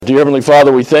Dear Heavenly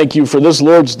Father, we thank you for this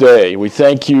Lord's Day. We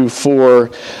thank you for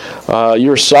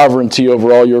your sovereignty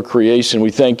over all your creation.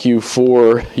 We thank you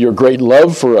for your great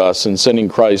love for us in sending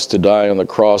Christ to die on the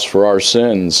cross for our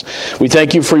sins. We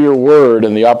thank you for your word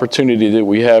and the opportunity that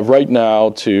we have right now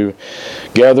to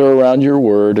gather around your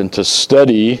word and to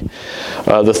study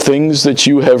the things that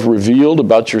you have revealed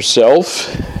about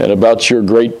yourself and about your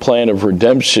great plan of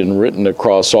redemption written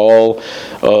across all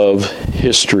of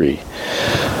history.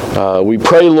 We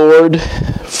pray, Lord,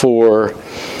 for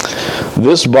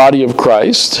this body of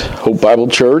Christ, Hope Bible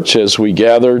Church, as we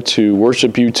gather to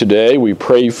worship you today. We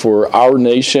pray for our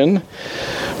nation.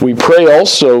 We pray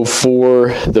also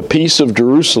for the peace of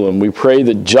Jerusalem. We pray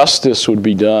that justice would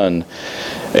be done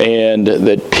and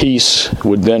that peace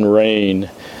would then reign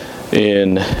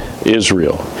in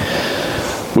Israel.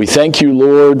 We thank you,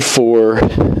 Lord, for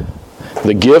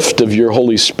the gift of your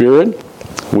Holy Spirit.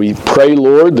 We pray,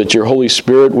 Lord, that your Holy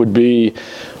Spirit would be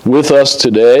with us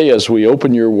today as we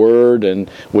open your word and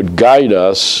would guide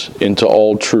us into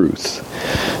all truth.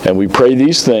 And we pray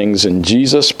these things in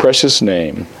Jesus' precious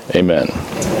name. Amen.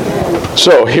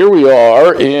 So here we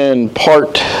are in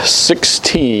part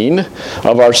 16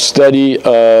 of our study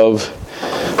of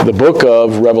the book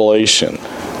of Revelation.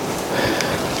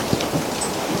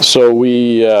 So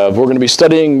we're going to be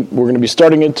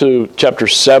starting into chapter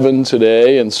 7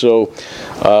 today, and so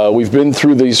we've been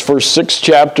through these first 6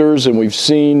 chapters, and we've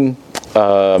seen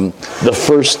the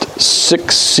first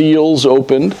 6 seals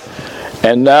opened,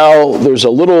 and now there's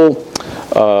a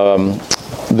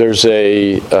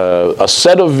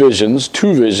set of visions,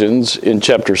 2 visions in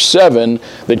chapter 7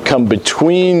 that come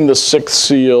between the 6th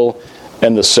seal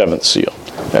and the 7th seal.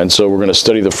 And so we're going to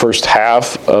study the first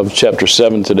half of chapter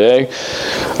 7 today,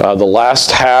 the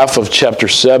last half of chapter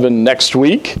 7 next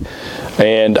week,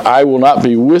 and I will not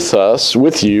be with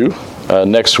you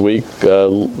next week.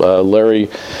 Larry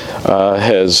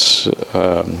has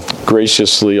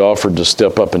graciously offered to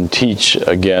step up and teach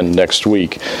again next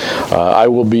week. I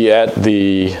will be at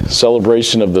the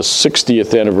celebration of the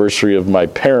 60th anniversary of my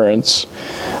parents,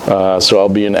 so I'll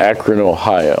be in Akron,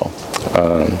 Ohio.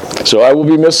 So I will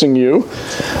be missing you,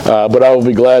 but I will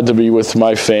be glad to be with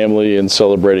my family and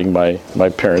celebrating my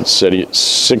parents'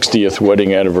 60th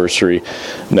wedding anniversary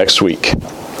next week.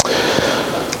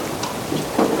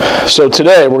 So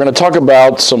today we're going to talk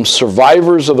about some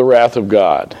survivors of the wrath of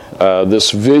God. This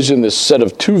set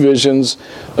of 2 visions,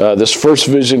 this first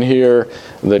vision here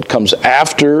that comes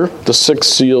after the 6th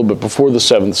seal but before the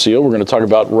 7th seal. We're going to talk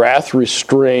about wrath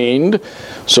restrained.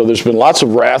 So there's been lots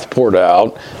of wrath poured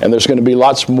out, and there's going to be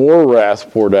lots more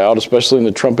wrath poured out, especially in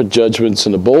the trumpet judgments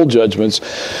and the bowl judgments.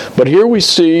 But here we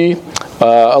see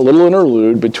a little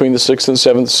interlude between the 6th and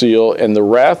 7th seal, and the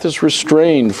wrath is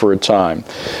restrained for a time.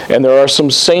 And there are some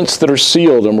saints that are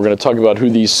sealed, and we're going to talk about who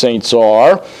these saints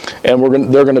are, and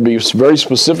they're going to be very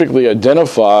specifically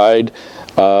identified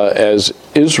as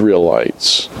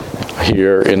Israelites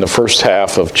here in the first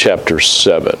half of chapter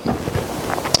 7.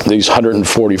 These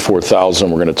 144,000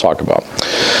 we're going to talk about.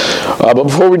 But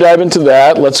before we dive into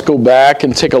that, let's go back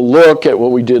and take a look at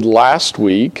what we did last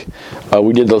week.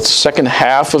 We did the second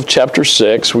half of chapter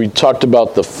 6. We talked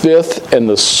about the 5th and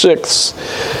the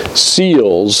 6th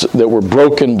seals that were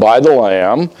broken by the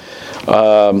Lamb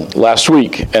last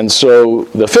week. And so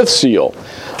the 5th seal,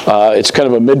 it's kind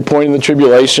of a midpoint in the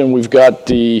tribulation. We've got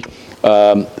the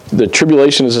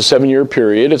tribulation is a 7-year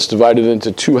period. It's divided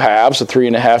into 2 halves, a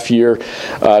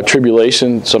 3.5-year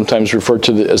tribulation, sometimes referred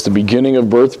to as the beginning of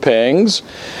birth pangs.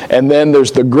 And then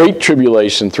there's the Great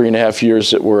Tribulation, 3.5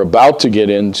 years that we're about to get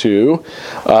into.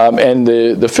 And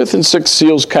the 5th and 6th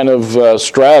seals kind of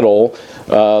straddle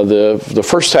the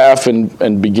first half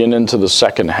and begin into the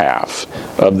second half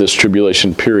of this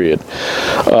tribulation period.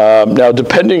 Now,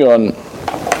 depending on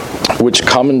which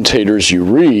commentators you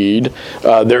read,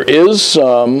 there is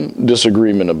some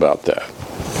disagreement about that.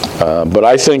 But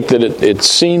I think that it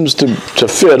seems to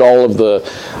fit all of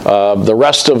the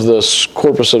rest of the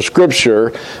corpus of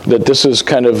Scripture, that this is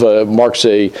kind of marks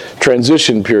a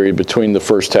transition period between the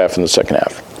first half and the second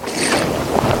half.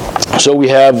 So we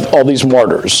have all these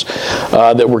martyrs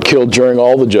that were killed during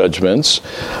all the judgments.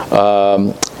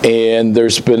 And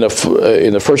there's been,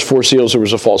 in the first 4 seals, there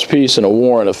was a false peace and a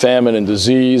war and a famine and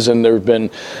disease. And there have been,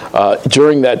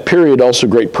 during that period, also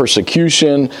great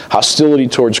persecution, hostility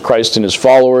towards Christ and his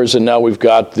followers. And now we've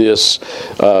got this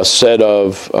set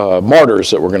of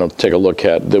martyrs that we're going to take a look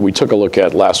at, that we took a look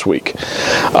at last week.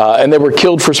 And they were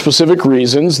killed for specific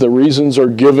reasons. The reasons are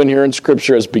given here in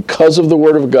Scripture as because of the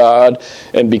Word of God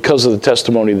and because of the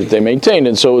testimony that they maintained.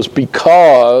 And so it was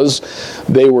because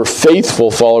they were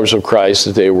faithful followers of Christ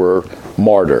that they were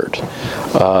martyred.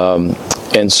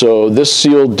 And so this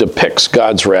seal depicts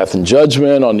God's wrath and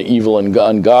judgment on the evil and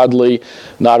ungodly,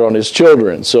 not on his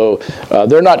children. So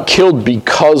they're not killed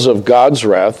because of God's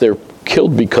wrath. They're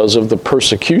killed because of the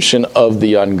persecution of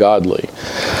the ungodly.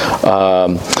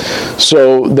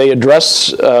 So they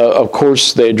address, of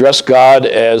course, they address God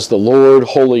as the Lord,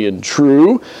 holy and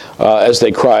true, as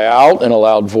they cry out in a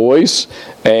loud voice.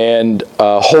 And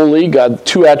holy, God,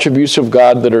 two attributes of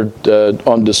God that are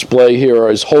on display here are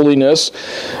his holiness,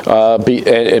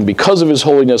 and because of his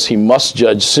holiness, he must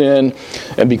judge sin,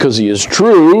 and because he is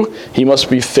true, he must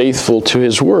be faithful to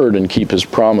his word and keep his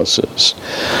promises.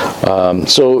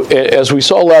 So as we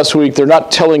saw last week, they're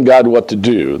not telling God what to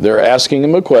do. They're asking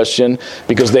him a question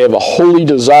because they have a holy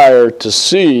desire to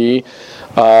see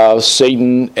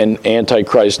Satan and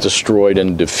Antichrist destroyed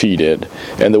and defeated,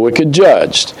 and the wicked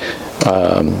judged.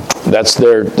 That's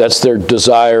their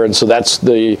desire, and so that's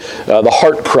the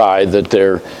heart cry that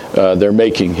they're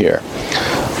making here.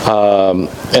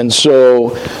 And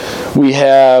so we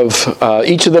have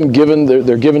each of them given.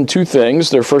 They're given two things.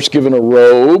 They're first given a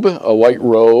robe, a white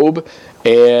robe.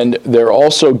 And they're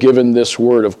also given this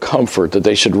word of comfort, that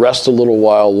they should rest a little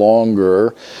while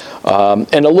longer.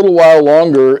 And a little while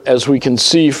longer, as we can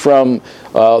see from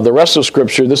the rest of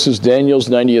Scripture, this is Daniel's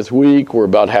 90th week. We're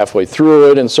about halfway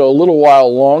through it. And so a little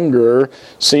while longer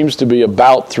seems to be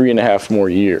about 3.5 more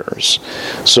years.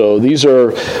 So these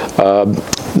are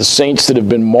the saints that have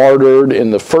been martyred in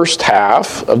the first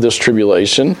half of this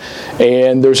tribulation.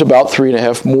 And there's about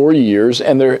 3.5 more years.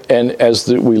 And as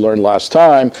we learned last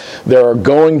time, there are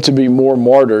going to be more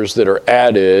martyrs that are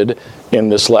added in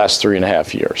this last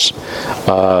 3.5 years.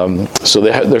 So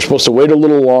they're supposed to wait a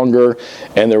little longer,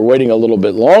 and they're waiting a little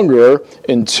bit longer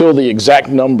until the exact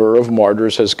number of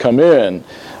martyrs has come in.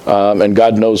 And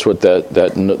God knows what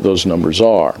those numbers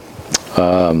are.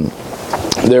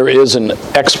 There is an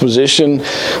exposition.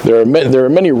 There are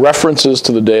many references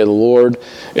to the day of the Lord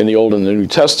in the Old and the New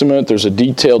Testament. There's a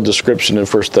detailed description in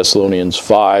 1 Thessalonians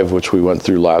 5, which we went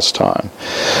through last time.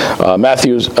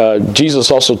 Jesus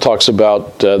also talks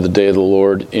about the day of the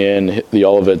Lord in the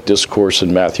Olivet Discourse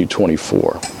in Matthew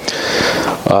 24.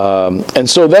 And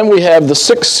so then we have the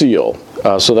sixth seal.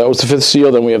 So that was the fifth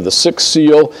seal. Then we have the sixth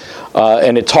seal,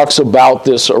 and it talks about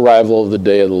this arrival of the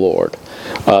day of the Lord.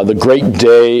 The great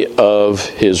day of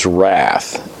his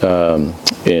wrath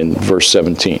in verse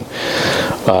 17.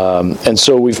 And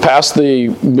so we've passed the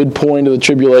midpoint of the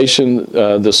tribulation.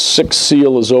 The sixth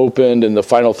seal is opened, and the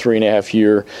final 3.5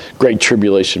 year great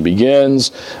tribulation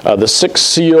begins. The sixth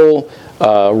seal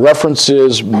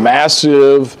references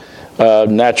massive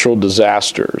natural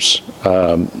disasters.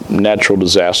 Natural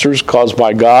disasters caused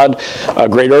by God. A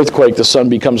great earthquake, the sun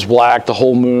becomes black, the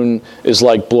whole moon is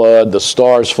like blood, the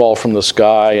stars fall from the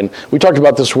sky. And we talked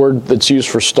about this word that's used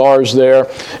for stars there.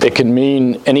 It can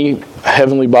mean any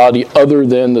heavenly body other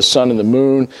than the sun and the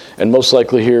moon, and most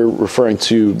likely here referring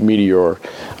to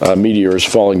meteors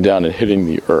falling down and hitting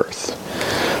the earth.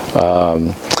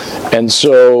 And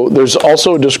so there's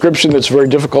also a description that's very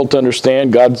difficult to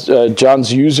understand.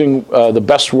 John's using the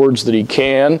best words that he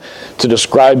can to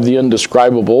describe the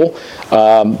indescribable.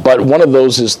 But one of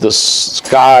those is the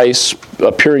sky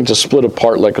appearing to split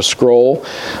apart like a scroll.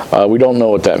 We don't know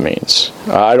what that means.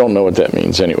 I don't know what that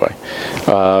means anyway.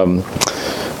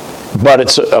 But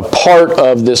it's a part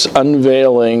of this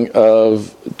unveiling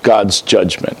of God's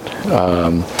judgment.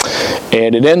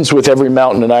 And it ends with every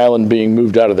mountain and island being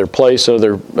moved out of their place. So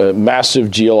there's massive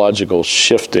geological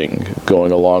shifting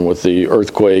going along with the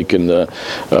earthquake and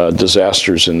the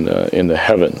disasters in the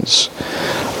heavens.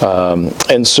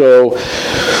 And so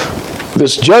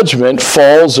this judgment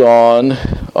falls on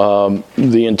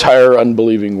the entire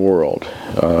unbelieving world.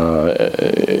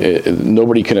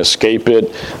 Nobody can escape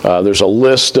it. There's a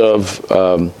list of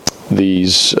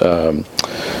these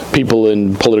people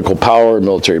in political power,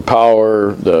 military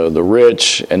power, the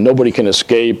rich, and nobody can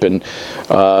escape. And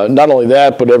not only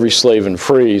that, but every slave and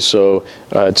free. So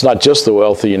it's not just the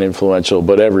wealthy and influential,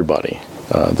 but everybody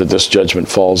that this judgment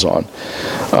falls on.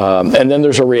 And then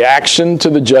there's a reaction to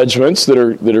the judgments that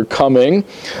are coming.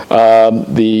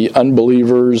 The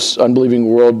unbelieving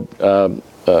world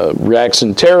reacts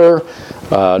in terror,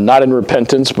 not in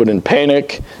repentance, but in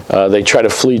panic. They try to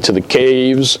flee to the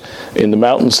caves in the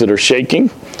mountains that are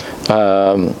shaking.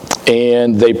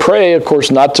 And they pray, of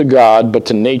course, not to God, but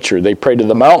to nature. They pray to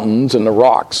the mountains and the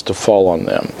rocks to fall on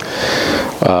them.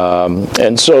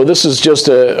 And so this is just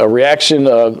a reaction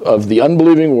of the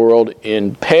unbelieving world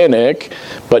in panic,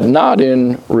 but not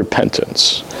in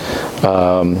repentance.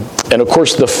 And of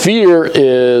course, the fear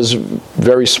is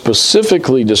very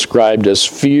specifically described as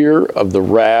fear of the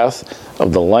wrath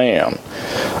of the Lamb.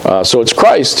 So it's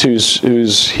Christ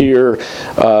who's here,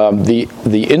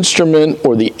 the instrument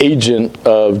or the agent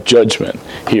of judgment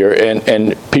here,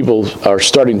 and people are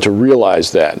starting to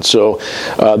realize that. So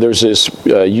there's this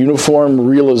uniform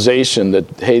realization that,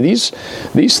 hey, these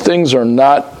things are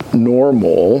not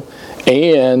normal,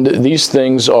 and these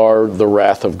things are the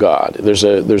wrath of God. There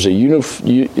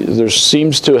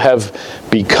seems to have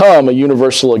become a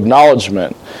universal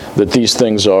acknowledgement that these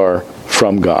things are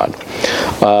from God.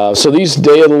 So these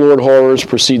Day of the Lord horrors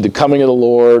precede the coming of the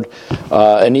Lord,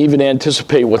 and even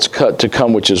anticipate what's to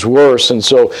come, which is worse. And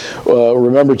so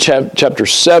remember, chapter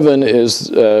 7 is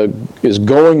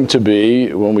going to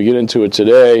be, when we get into it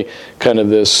today, kind of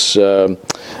this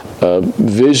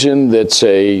vision that's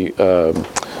a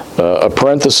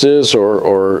parenthesis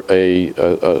or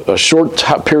a short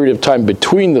period of time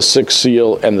between the sixth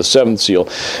seal and the seventh seal.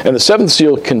 And the seventh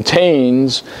seal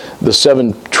contains the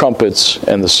 7 trumpets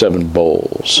and the 7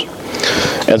 bowls.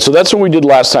 And so that's what we did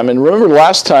last time. And remember,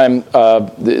 last time,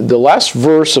 the last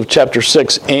verse of chapter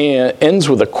 6 ends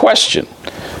with a question.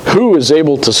 Who is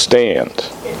able to stand?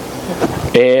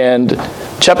 And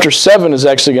chapter 7 is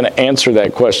actually going to answer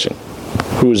that question.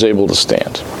 Who is able to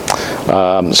stand?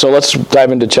 So let's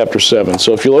dive into chapter 7.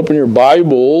 So if you'll open your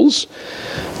Bibles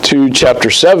to chapter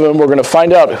 7, we're going to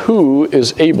find out who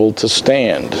is able to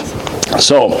stand.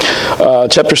 So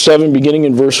chapter 7, beginning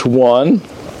in verse 1.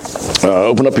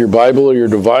 Open up your Bible or your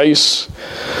device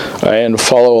and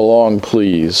follow along,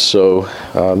 please. So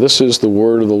this is the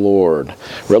word of the Lord.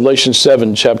 Revelation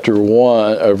 7, chapter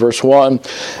 1, verse 1.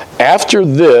 After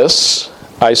this,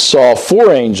 I saw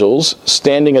 4 angels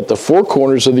standing at the 4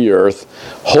 corners of the earth,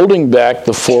 holding back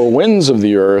the 4 winds of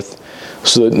the earth,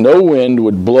 so that no wind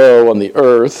would blow on the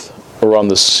earth, or on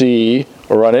the sea,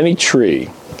 or on any tree.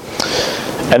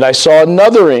 And I saw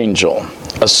another angel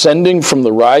ascending from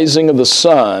the rising of the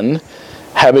sun,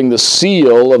 having the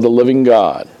seal of the living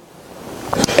God.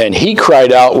 And he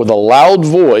cried out with a loud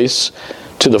voice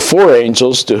to the 4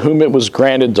 angels to whom it was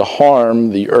granted to harm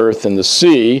the earth and the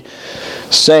sea,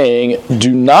 saying,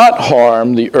 do not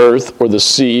harm the earth or the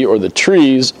sea or the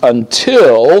trees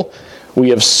until we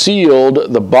have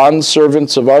sealed the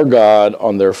bondservants of our God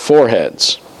on their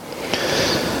foreheads.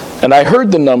 And I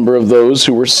heard the number of those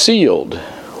who were sealed,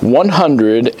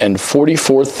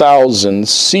 144,000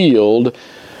 sealed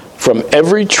from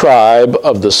every tribe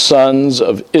of the sons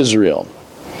of Israel.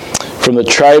 From the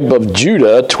tribe of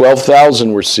Judah,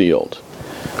 12,000 were sealed.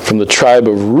 From the tribe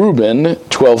of Reuben,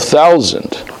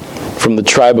 12,000. From the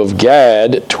tribe of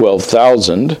Gad,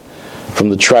 12,000. From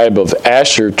the tribe of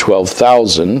Asher,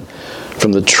 12,000.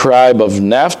 From the tribe of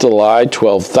Naphtali,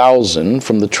 12,000.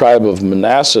 From the tribe of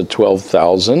Manasseh,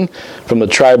 12,000. From the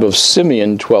tribe of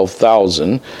Simeon,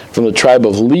 12,000. From the tribe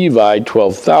of Levi,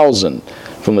 12,000.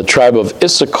 From the tribe of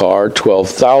Issachar,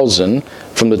 12,000.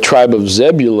 From the tribe of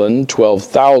Zebulun,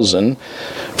 12,000.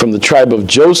 From the tribe of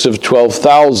Joseph,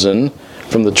 12,000.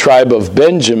 From the tribe of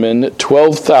Benjamin,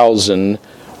 12,000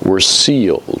 were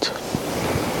sealed.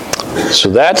 So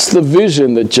that's the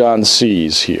vision that John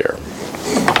sees here.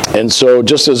 And so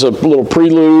just as a little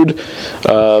prelude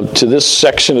to this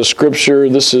section of Scripture,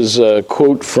 this is a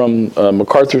quote from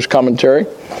MacArthur's commentary.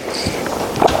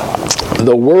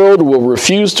 The world will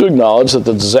refuse to acknowledge that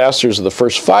the disasters of the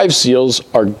first 5 seals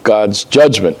are God's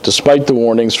judgment, despite the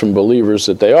warnings from believers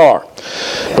that they are.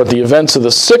 But the events of the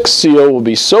 6th seal will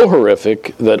be so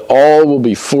horrific that all will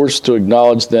be forced to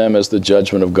acknowledge them as the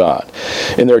judgment of God.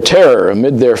 In their terror,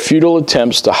 amid their futile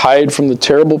attempts to hide from the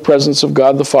terrible presence of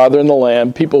God the Father and the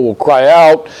Lamb, people will cry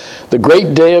out, the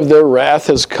great day of their wrath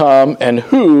has come, and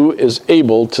who is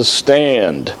able to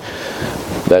stand?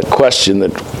 That question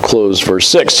that closed verse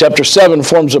 6. Chapter 7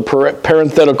 forms a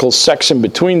parenthetical section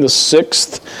between the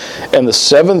 6th and the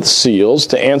 7th seals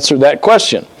to answer that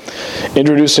question,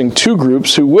 introducing 2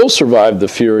 groups who will survive the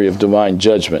fury of divine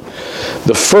judgment.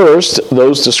 The first,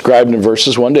 those described in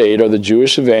verses 1 to 8, are the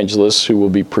Jewish evangelists who will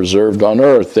be preserved on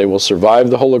earth. They will survive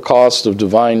the holocaust of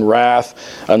divine wrath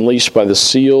unleashed by the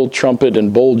seal, trumpet,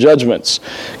 and bowl judgments.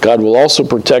 God will also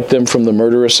protect them from the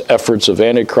murderous efforts of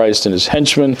Antichrist and his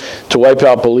henchmen to wipe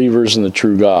out believers in the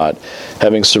true God.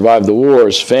 Having survived the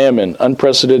wars, famine,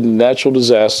 unprecedented natural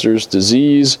disasters,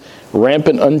 disease,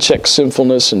 rampant unchecked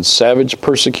sinfulness, and savage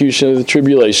persecution of the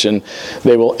tribulation,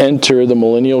 they will enter the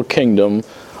millennial kingdom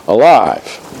alive.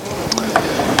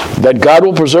 That God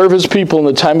will preserve his people in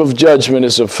the time of judgment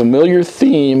is a familiar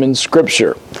theme in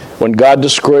Scripture. When God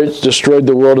destroyed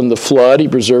the world in the flood, he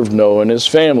preserved Noah and his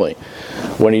family.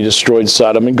 When he destroyed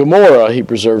Sodom and Gomorrah, he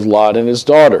preserved Lot and his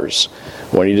daughters.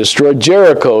 When he destroyed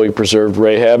Jericho, he preserved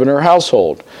Rahab and her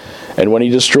household. And when he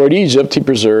destroyed Egypt, he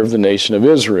preserved the nation of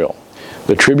Israel.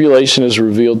 The tribulation is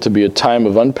revealed to be a time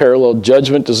of unparalleled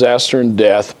judgment, disaster, and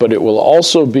death, but it will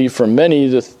also be for many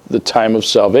the time of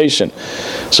salvation.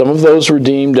 Some of those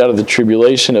redeemed out of the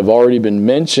tribulation have already been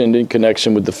mentioned in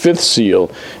connection with the fifth seal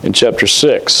in chapter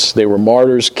 6. They were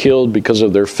martyrs killed because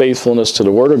of their faithfulness to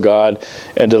the Word of God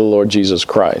and to the Lord Jesus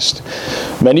Christ.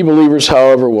 Many believers,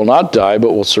 however, will not die,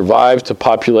 but will survive to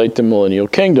populate the millennial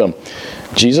kingdom.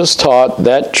 Jesus taught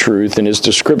that truth in his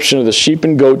description of the sheep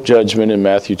and goat judgment in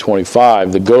Matthew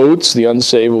 25. The goats, the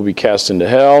unsaved, will be cast into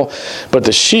hell, but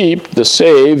the sheep, the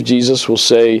saved, Jesus will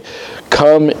say,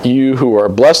 "Come, you who are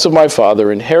blessed of my Father,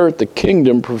 inherit the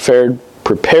kingdom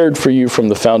prepared for you from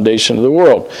the foundation of the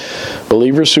world."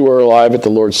 Believers who are alive at the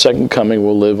Lord's second coming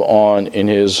will live on in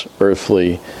his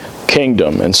earthly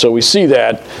kingdom. And so we see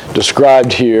that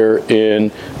described here in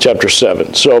chapter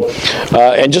 7. So,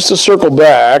 and just to circle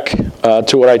back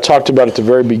to what I talked about at the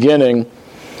very beginning,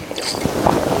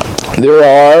 there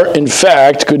are, in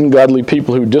fact, good and godly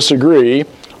people who disagree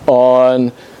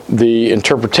on the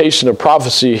interpretation of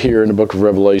prophecy here in the book of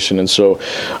Revelation. And so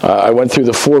I went through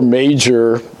the four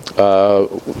major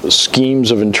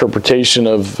schemes of interpretation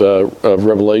of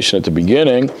Revelation at the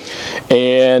beginning.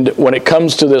 And when it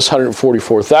comes to this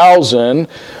 144,000,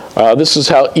 this is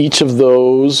how each of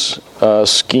those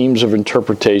schemes of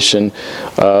interpretation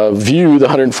view the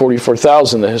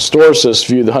 144,000. The historicists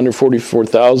view the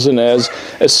 144,000 as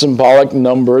a symbolic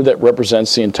number that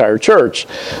represents the entire church.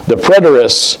 The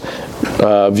preterists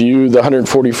view the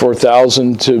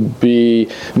 144,000 to be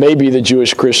maybe the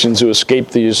Jewish Christians who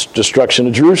escaped the destruction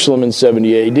of Jerusalem in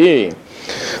 70 A.D.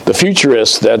 The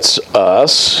futurists, that's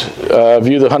us,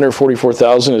 view the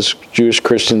 144,000 as Jewish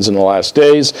Christians in the last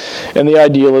days, and the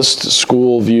idealist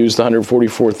school views the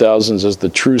 144,000 as the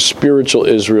true spiritual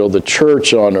Israel, the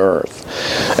church on earth.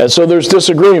 And so there's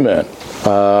disagreement.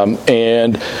 As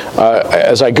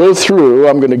I go through,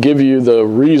 I'm going to give you the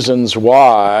reasons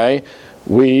why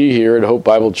we here at Hope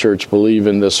Bible Church believe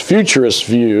in this futurist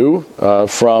view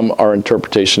from our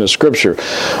interpretation of Scripture.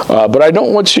 But I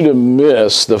don't want you to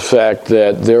miss the fact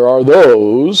that there are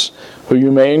those who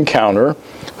you may encounter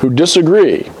who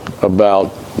disagree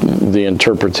about the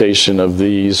interpretation of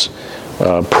these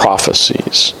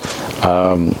prophecies.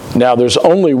 Now, there's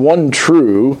only one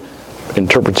true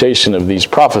interpretation of these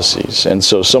prophecies, and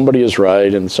so somebody is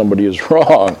right and somebody is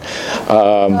wrong.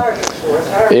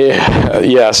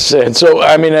 Yes, and so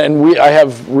I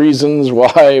have reasons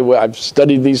why I've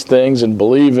studied these things and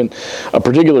believe in a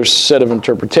particular set of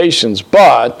interpretations,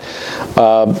 but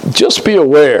just be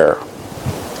aware.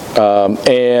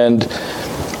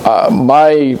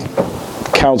 My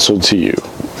counsel to you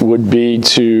would be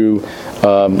to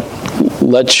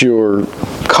let your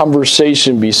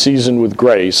conversation be seasoned with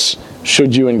grace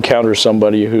should you encounter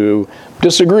somebody who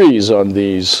disagrees on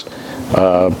these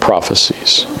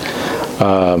prophecies.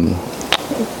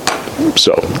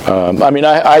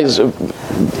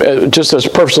 Just as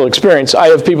personal experience, I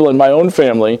have people in my own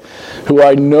family who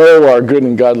I know are good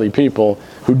and godly people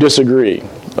who disagree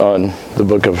on the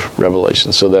book of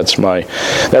Revelation. So that's my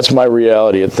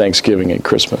reality at Thanksgiving and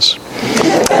Christmas.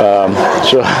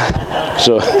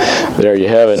 So there you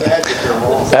have it.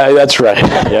 That's right.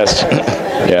 Yes.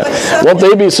 Yeah. Won't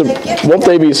they be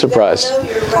surprised?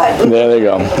 There they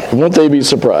go. Won't they be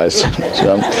surprised?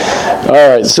 So, all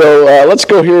right. So let's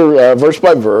go here verse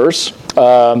by verse.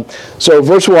 So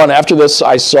verse 1, after this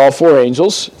I saw four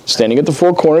angels standing at the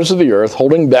four corners of the earth,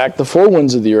 holding back the four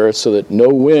winds of the earth so that no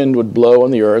wind would blow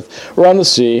on the earth or on the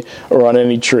sea or on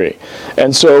any tree.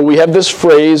 And so we have this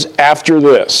phrase, after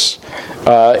this.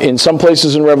 In some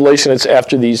places in Revelation, it's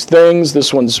after these things.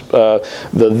 This one's, the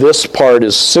this part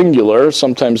is singular.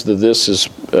 Sometimes the this is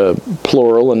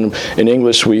plural. And in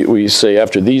English, we say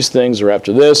after these things or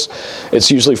after this. It's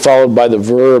usually followed by the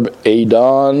verb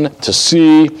adon, to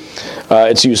see.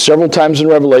 It's used several times in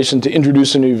Revelation to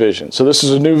introduce a new vision. So this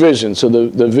is a new vision. So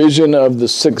the vision of the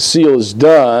sixth seal is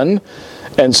done.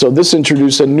 And so this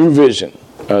introduced a new vision.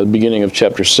 Beginning of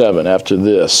chapter 7. After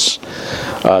this,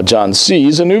 John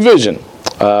sees a new vision.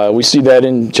 We see that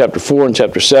in chapter 4 and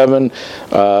chapter 7.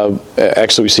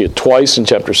 Actually, we see it twice in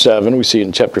chapter 7. We see it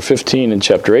in chapter 15 and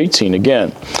chapter 18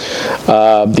 again.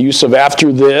 The use of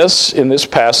after this in this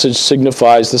passage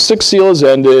signifies the sixth seal is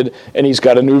ended and he's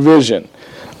got a new vision.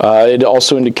 It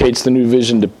also indicates the new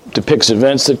vision depicts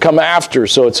events that come after,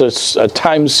 so it's a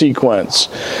time sequence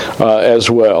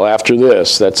as well. After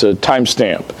this, that's a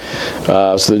timestamp.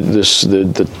 So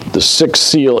the sixth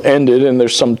seal ended, and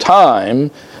there's some time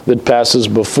that passes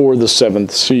before the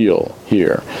seventh seal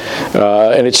here.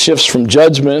 And it shifts from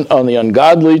judgment on the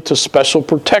ungodly to special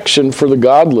protection for the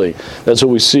godly. That's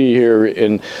what we see here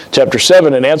in chapter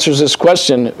 7. It answers this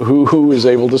question, who is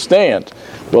able to stand?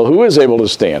 Well, who is able to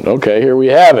stand? Okay, here we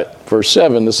have it. Verse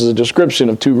 7, this is a description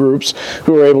of two groups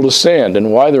who are able to stand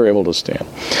and why they're able to stand.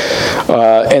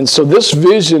 And so this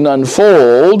vision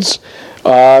unfolds,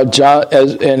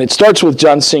 and it starts with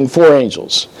John seeing four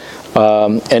angels.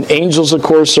 And angels, of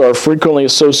course, are frequently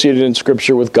associated in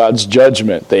Scripture with God's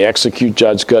judgment. They execute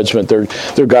God's judgment.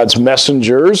 They're God's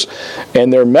messengers,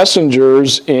 and they're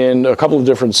messengers in a couple of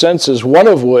different senses, one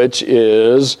of which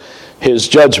is his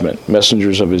judgment,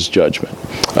 messengers of his judgment.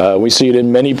 We see it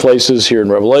in many places here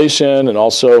in Revelation and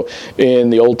also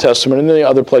in the Old Testament and in the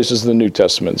other places in the New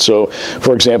Testament. So,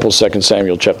 for example, 2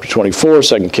 Samuel chapter 24,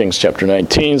 2 Kings chapter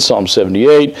 19, Psalm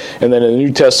 78, and then in the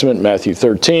New Testament, Matthew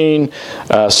 13,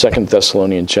 2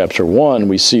 Thessalonians chapter 1,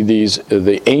 we see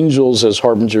the angels as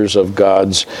harbingers of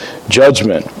God's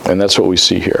judgment, and that's what we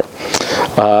see here.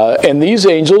 And these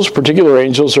angels, particular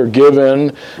angels, are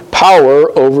given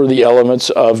power over the elements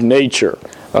of nature.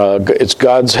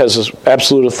 God has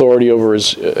absolute authority over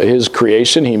his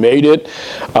creation. He made it,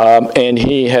 and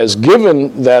he has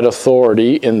given that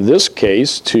authority, in this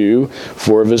case, to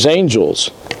four of his angels.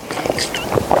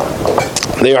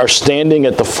 They are standing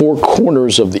at the four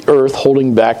corners of the earth,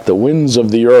 holding back the winds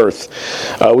of the earth.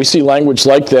 We see language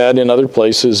like that in other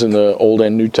places in the Old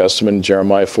and New Testament, in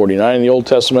Jeremiah 49 in the Old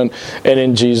Testament, and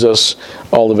in Jesus'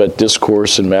 Olivet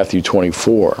Discourse in Matthew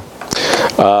 24.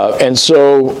 And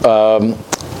so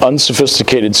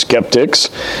unsophisticated skeptics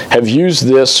have used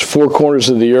this four corners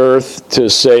of the earth to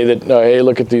say that, hey,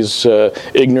 look at these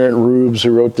ignorant rubes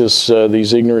who wrote this,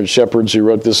 these ignorant shepherds who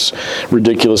wrote this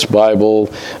ridiculous Bible.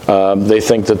 They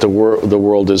think that the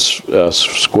world is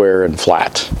square and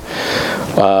flat.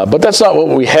 But that's not what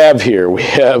we have here. We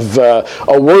have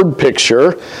a word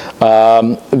picture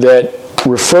that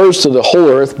refers to the whole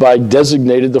earth by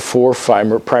designated the four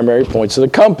primary points of the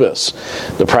compass.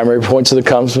 The primary points of the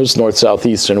compass, north, south,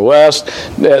 east, and west.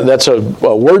 That's a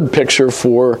word picture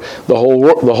for the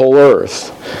whole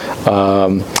earth.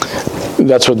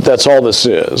 That's all this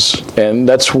is, and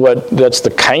that's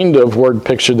the kind of word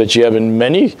picture that you have in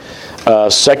many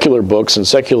secular books and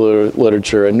secular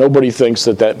literature, and nobody thinks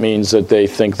that means that they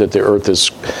think that the earth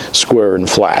is square and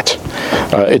flat.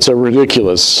 It's a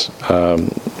ridiculous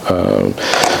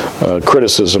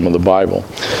criticism of the Bible.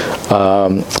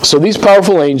 So these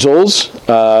powerful angels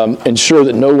ensure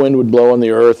that no wind would blow on the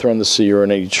earth or on the sea or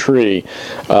on any tree.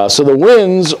 So the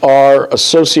winds are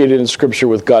associated in Scripture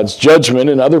with God's judgment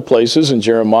in other places, in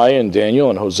Jeremiah and Daniel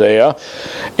and Hosea,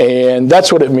 and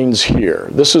that's what it means here.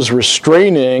 This is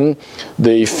restraining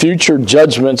the future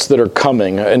judgments that are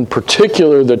coming, in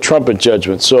particular the trumpet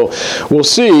judgment. So we'll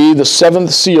see the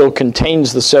seventh seal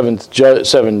contains the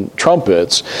seven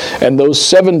trumpets, and those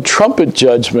seven trumpet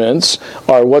judgments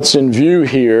are what's in view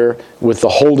here with the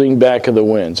holding back of the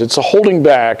winds. It's a holding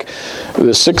back.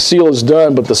 The sixth seal is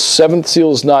done, but the seventh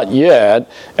seal is not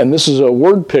yet, and this is a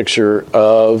word picture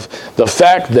of the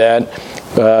fact that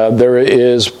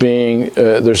there's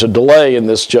a delay in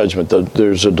this judgment.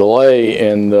 There's a delay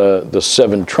in the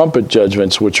seven trumpet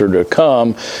judgments which are to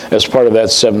come as part of that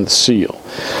seventh seal.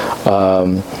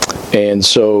 And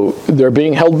so they're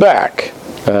being held back,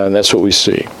 and that's what we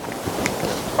see.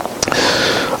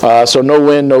 So no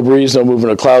wind, no breeze, no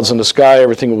movement of clouds in the sky.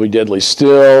 Everything will be deadly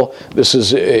still. This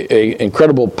is a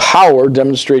incredible power,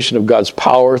 demonstration of God's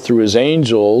power through his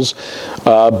angels.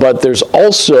 But there's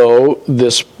also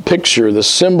this picture, the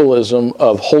symbolism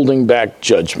of holding back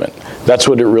judgment. That's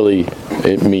what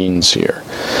it means here.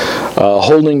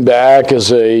 Holding back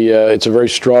is it's a very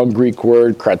strong Greek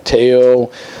word,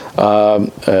 krateo.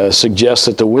 Suggests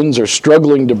that the winds are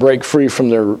struggling to break free from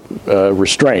their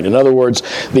restraint. In other words,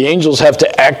 the angels have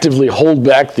to actively hold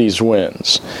back these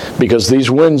winds because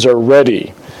these winds are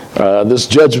ready. This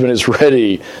judgment is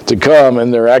ready to come,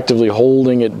 and they're actively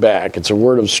holding it back. It's a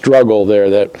word of struggle there,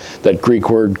 that Greek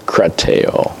word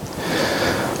krateo.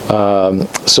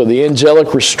 So the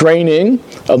angelic restraining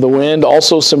of the wind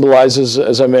also symbolizes,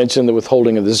 as I mentioned, the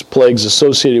withholding of these plagues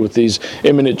associated with these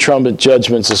imminent trumpet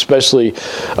judgments, especially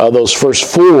those first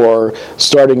four,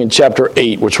 starting in chapter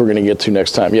 8, which we're going to get to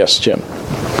next time. Yes, Jim? Do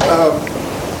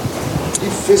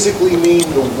you physically mean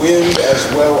the wind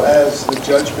as well as the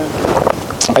judgment?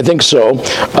 I think so.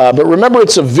 But remember,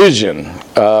 it's a vision.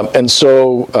 And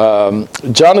so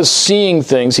John is seeing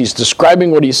things. He's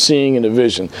describing what he's seeing in a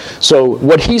vision. So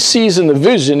what he sees in the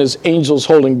vision is angels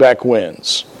holding back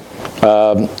winds.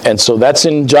 And so that's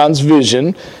in John's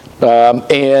vision.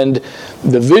 And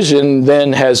the vision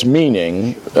then has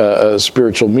meaning, a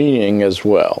spiritual meaning as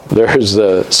well. There's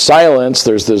the silence,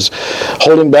 there's this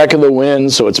holding back of the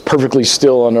wind, so it's perfectly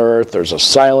still on earth. There's a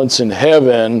silence in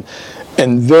heaven,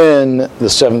 and then the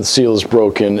seventh seal is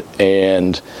broken,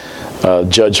 and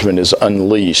judgment is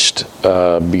unleashed,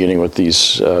 beginning with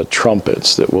these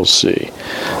trumpets that we'll see.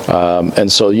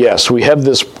 And so, yes, we have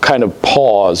this kind of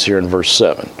pause here in verse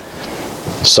 7.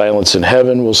 Silence in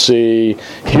heaven, we'll see.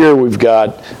 Here we've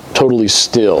got totally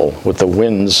still with the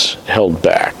winds held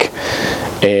back.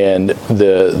 And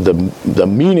the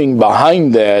meaning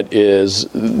behind that is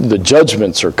the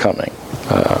judgments are coming.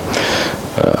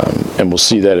 And we'll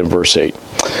see that in verse 8.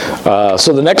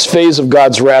 So the next phase of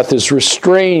God's wrath is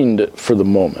restrained for the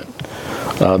moment.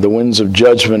 The winds of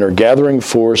judgment are gathering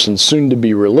force and soon to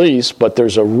be released, but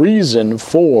there's a reason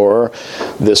for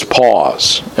this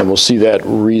pause. And we'll see that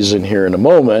reason here in a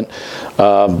moment,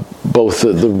 both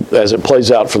as it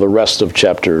plays out for the rest of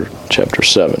chapter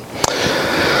 7.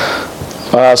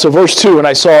 So verse 2, and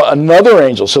I saw another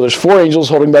angel. So there's 4 angels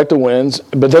holding back the winds,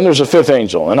 but then there's a 5th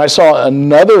angel. And I saw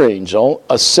another angel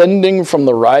ascending from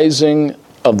the rising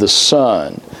of the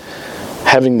sun,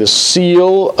 having the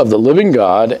seal of the living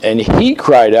God, and he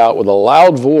cried out with a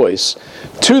loud voice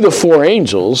to the 4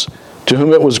 angels to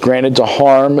whom it was granted to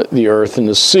harm the earth and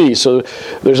the sea. So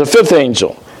there's a 5th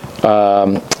angel.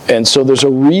 And so there's a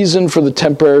reason for the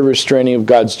temporary restraining of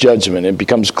God's judgment. It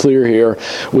becomes clear here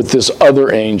with this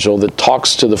other angel that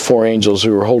talks to the 4 angels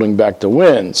who are holding back the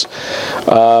winds.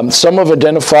 Some have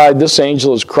identified this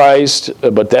angel as Christ,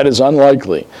 but that is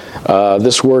unlikely.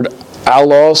 This word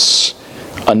allos,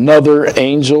 another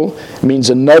angel, means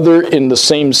another in the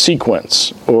same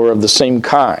sequence or of the same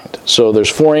kind. So there's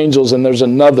 4 angels and there's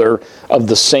another of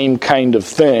the same kind of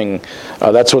thing.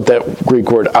 That's what that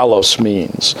Greek word allos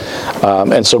means.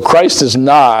 And so Christ is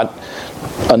not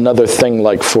another thing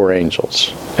like 4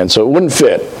 angels. And so it wouldn't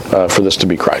fit for this to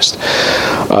be Christ.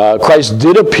 Christ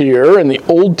did appear in the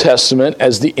Old Testament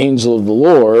as the angel of the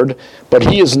Lord, but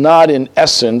he is not in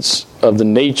essence of the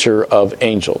nature of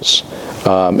angels.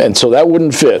 And so that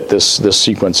wouldn't fit this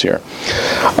sequence here.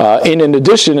 And in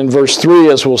addition, in verse 3,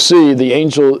 as we'll see,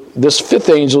 this 5th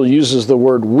angel uses the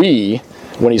word we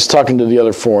when he's talking to the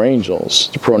other 4 angels,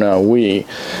 the pronoun we.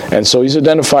 And so he's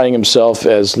identifying himself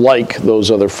as like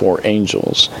those other 4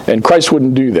 angels. And Christ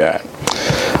wouldn't do that.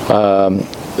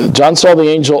 John saw the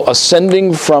angel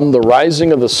ascending from the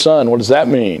rising of the sun. What does that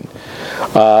mean?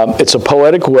 It's a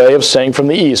poetic way of saying from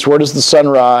the east. Where does the sun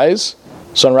rise?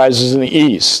 Sun rises in the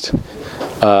east.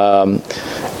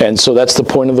 And so that's the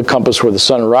point of the compass where the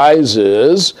sun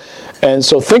rises. And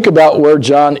so think about where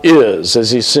John is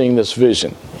as he's seeing this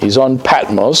vision. He's on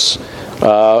Patmos.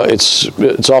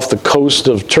 It's off the coast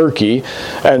of Turkey.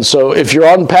 And so if you're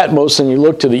on Patmos and you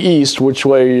look to the east, which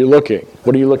way are you looking?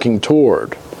 What are you looking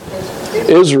toward?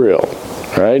 Israel.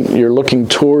 Right? You're looking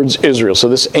towards Israel. So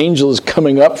this angel is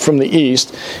coming up from the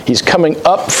east. He's coming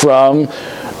up from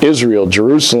Israel,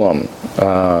 Jerusalem.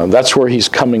 That's where he's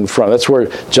coming from. That's where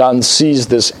John sees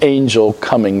this angel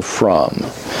coming from.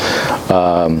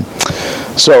 And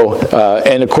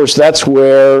of course, that's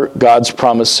where God's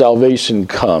promised salvation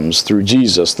comes through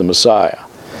Jesus, the Messiah.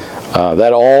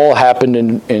 That all happened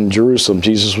in Jerusalem.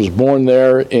 Jesus was born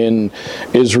there in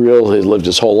Israel. He lived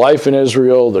his whole life in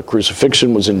Israel. The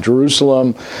crucifixion was in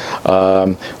Jerusalem.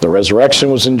 The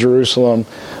resurrection was in Jerusalem.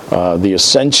 The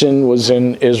ascension was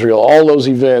in Israel. All those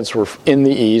events were in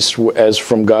the east, as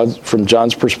from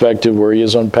John's perspective, where he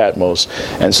is on Patmos.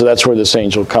 And so that's where this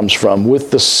angel comes from,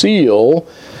 with the seal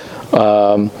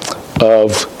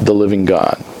of the living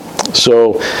God.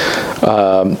 So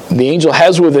the angel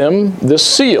has with him this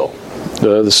seal,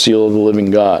 the seal of the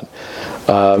living God.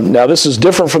 Now this is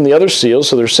different from the other seals.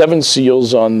 So there's 7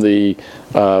 seals on the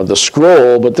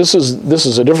scroll, but this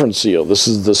is a different seal. This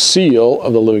is the seal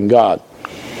of the living God.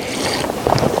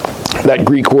 That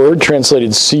Greek word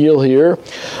translated seal here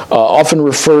often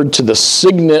referred to the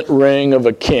signet ring of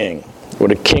a king,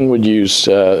 what a king would use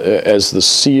as the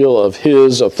seal of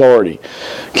his authority.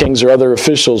 Kings or other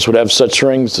officials would have such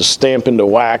rings to stamp into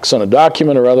wax on a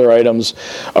document or other items,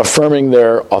 affirming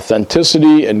their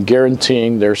authenticity and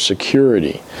guaranteeing their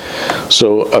security.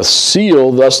 So a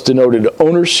seal thus denoted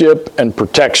ownership and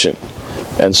protection.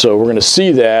 And so we're going to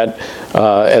see that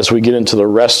as we get into the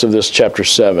rest of this chapter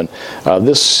 7.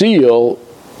 This seal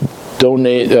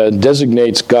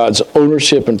designates God's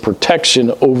ownership and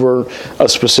protection over a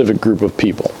specific group of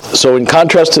people. So in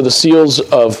contrast to the seals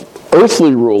of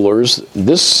earthly rulers,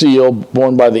 this seal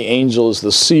borne by the angel is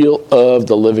the seal of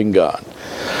the living God.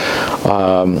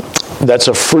 That's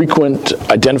a frequent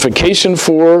identification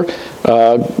for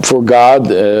for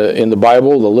God in the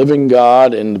Bible, the living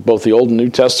God in both the Old and New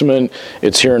Testament.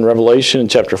 It's here in Revelation in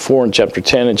chapter 4 and chapter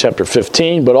 10 and chapter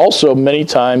 15, but also many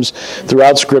times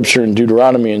throughout Scripture in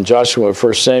Deuteronomy and Joshua,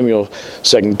 1 Samuel,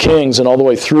 2 Kings, and all the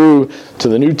way through to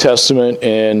the New Testament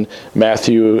in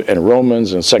Matthew and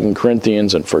Romans and 2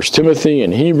 Corinthians and 1 Timothy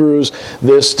and Hebrews,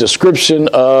 this description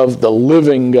of the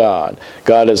living God.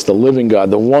 God as the living God,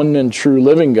 the one and true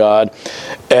living God,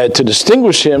 to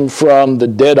distinguish him from the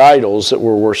dead idols that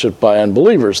were worshipped by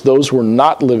unbelievers. Those were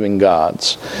not living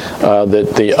gods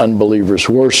that the unbelievers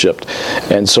worshipped.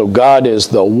 And so God is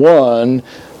the one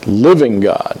living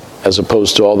God, as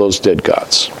opposed to all those dead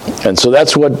gods. And so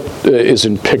that's what is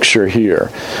in picture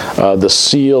here. The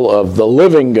seal of the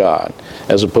living God,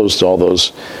 as opposed to all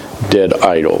those dead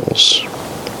idols.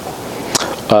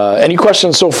 Any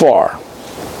questions so far?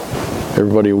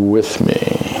 Everybody with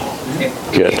me?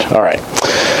 Good. All right.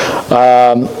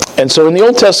 And so in the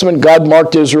Old Testament, God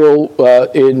marked Israel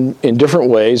in different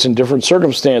ways, in different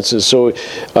circumstances. So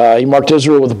he marked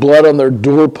Israel with blood on their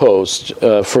doorposts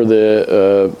for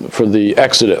the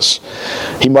Exodus.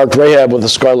 He marked Rahab with a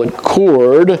scarlet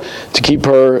cord to keep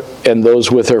her and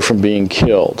those with her from being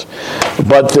killed.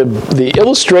 But the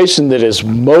illustration that is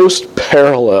most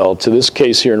parallel to this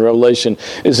case here in Revelation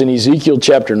is in Ezekiel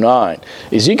chapter 9.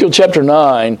 Ezekiel chapter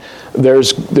 9,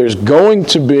 there's going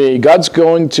to be, God's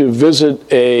going to visit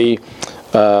a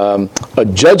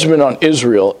judgment on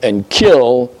Israel and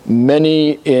kill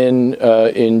many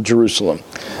in Jerusalem.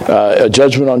 A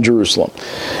judgment on Jerusalem.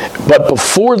 But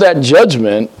before that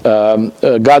judgment,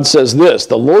 God says this,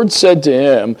 the Lord said to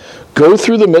him, go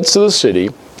through the midst of the city,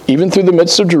 even through the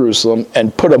midst of Jerusalem,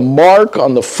 and put a mark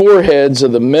on the foreheads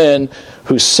of the men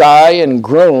who sigh and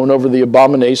groan over the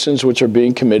abominations which are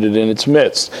being committed in its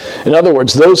midst. In other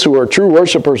words, those who are true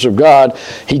worshipers of God,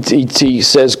 he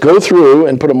says, go through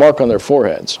and put a mark on their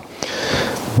foreheads.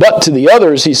 But to the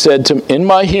others he said, in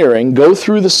my hearing, go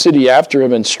through the city after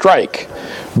him and strike.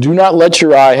 Do not let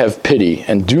your eye have pity,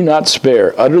 and do not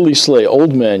spare. Utterly slay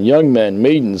old men, young men,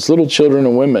 maidens, little children,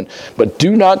 and women. But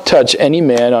do not touch any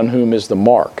man on whom is the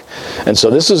mark. And so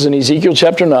this is in Ezekiel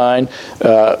chapter 9,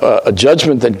 a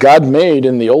judgment that God made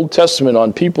in the Old Testament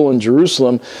on people in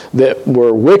Jerusalem that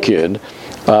were wicked,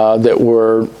 that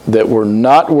were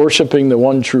not worshiping the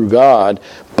one true God.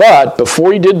 But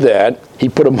before he did that, he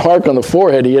put a mark on the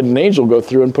forehead. He had an angel go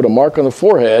through and put a mark on the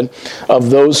forehead of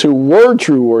those who were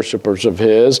true worshipers of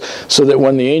his, so that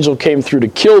when the angel came through to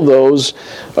kill those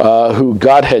who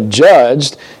God had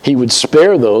judged, he would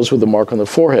spare those with a mark on the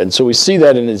forehead. So we see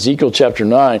that in Ezekiel chapter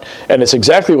 9, and it's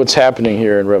exactly what's happening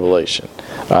here in Revelation.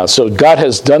 So God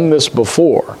has done this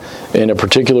before in a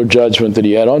particular judgment that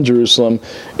he had on Jerusalem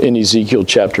in Ezekiel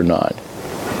chapter 9.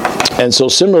 And so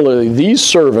similarly, these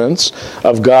servants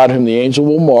of God whom the angel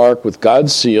will mark with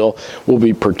God's seal will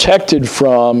be protected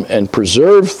from and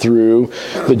preserved through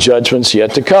the judgments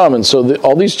yet to come. And so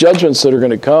all these judgments that are going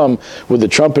to come with the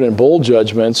trumpet and bowl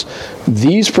judgments,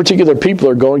 these particular people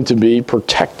are going to be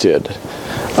protected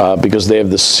because they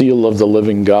have the seal of the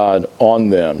living God on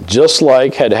them, just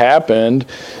like had happened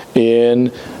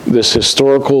in this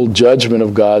historical judgment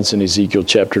of God's in Ezekiel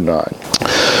chapter 9.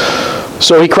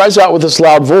 So he cries out with this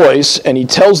loud voice, and he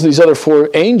tells these other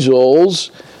four angels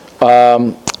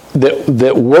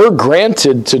that were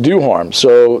granted to do harm.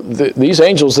 So these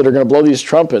angels that are going to blow these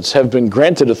trumpets have been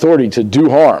granted authority to do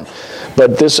harm.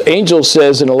 But this angel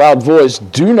says in a loud voice,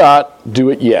 do not do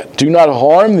it yet. Do not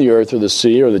harm the earth or the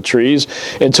sea or the trees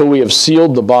until we have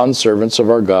sealed the bondservants of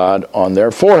our God on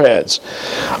their foreheads.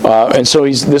 And so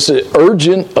this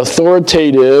urgent,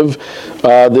 authoritative,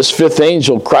 this fifth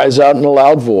angel cries out in a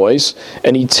loud voice,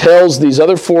 and he tells these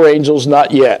other four angels,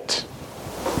 not yet.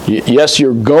 Yes,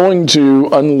 you're going to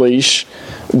unleash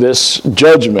this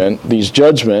judgment, these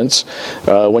judgments,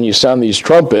 when you sound these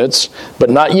trumpets, but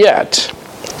not yet.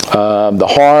 The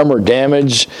harm or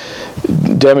damaging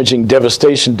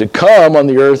devastation to come on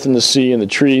the earth and the sea and the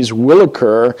trees will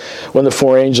occur when the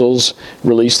four angels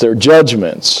release their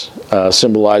judgments,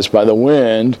 symbolized by the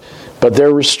wind, but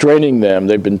they're restraining them.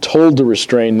 They've been told to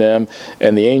restrain them,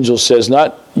 and the angel says,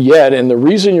 not yet, and the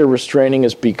reason you're restraining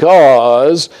is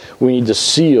because we need to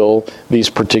seal these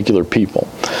particular people.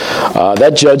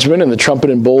 That judgment and the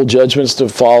trumpet and bowl judgments to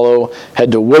follow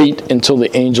had to wait until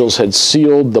the angels had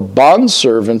sealed the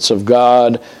bondservants of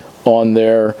God on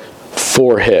their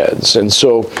foreheads. And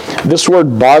so this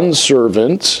word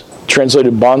bondservant,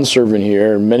 translated bondservant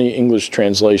here in many English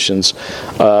translations,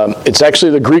 it's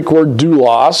actually the Greek word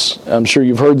doulos. I'm sure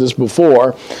you've heard this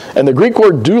before. And the Greek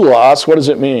word doulos, what does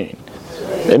it mean?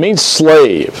 It means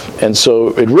slave. And so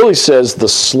it really says the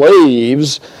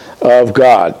slaves of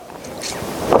God.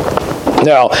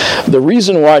 Now, the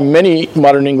reason why many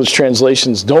modern English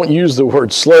translations don't use the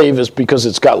word slave is because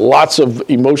it's got lots of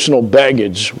emotional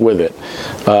baggage with it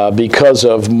because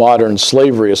of modern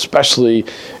slavery, especially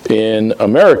in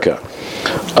America.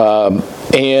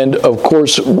 And of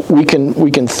course, we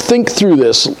can think through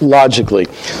this logically.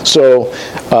 So,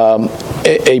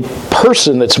 a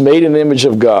person that's made in the image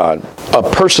of God, a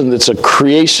person that's a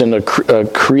creation, a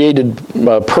created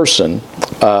person,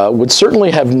 would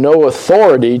certainly have no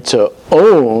authority to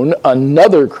own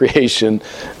another creation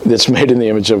that's made in the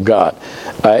image of God.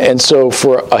 And so,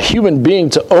 for a human being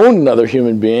to own another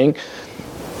human being,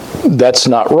 that's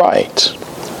not right.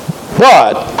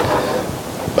 But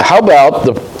how about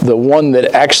the one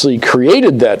that actually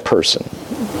created that person?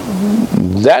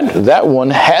 That one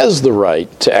has the right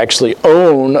to actually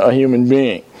own a human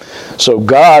being. So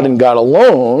God and God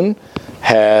alone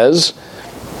has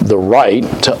the right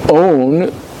to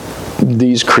own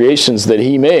these creations that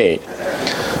he made.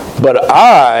 But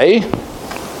I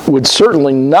would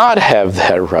certainly not have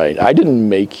that right. I didn't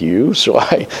make you, so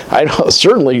I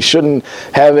certainly shouldn't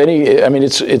have any. I mean,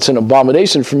 it's an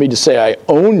abomination for me to say I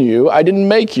own you. I didn't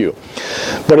make you.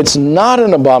 But it's not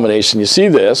an abomination, you see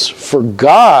this, for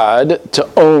God to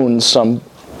own some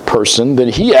person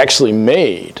that he actually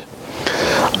made.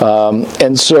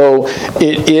 And so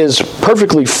it is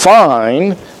perfectly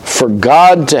fine for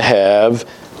God to have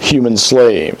human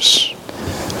slaves.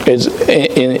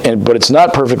 But it's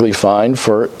not perfectly fine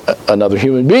for another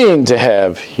human being to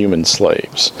have human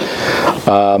slaves.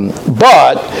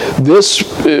 But this,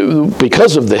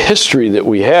 because of the history that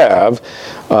we have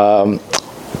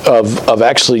of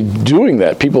actually doing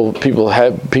that, people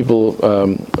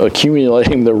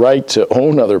accumulating the right to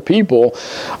own other people,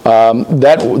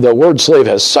 that the word slave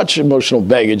has such emotional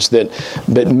baggage that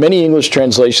many English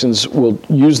translations will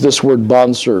use this word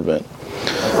bondservant.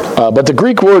 But the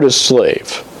Greek word is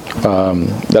slave.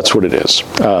 That's what it is.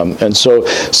 And so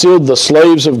sealed the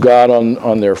slaves of God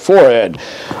on their forehead.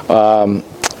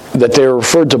 That they are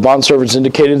referred to bondservants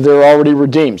indicated they're already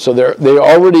redeemed. So they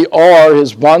already are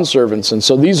his bondservants. And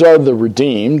so these are the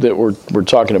redeemed that we're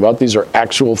talking about. These are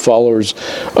actual followers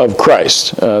of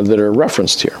Christ that are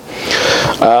referenced here.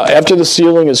 After the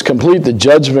sealing is complete, the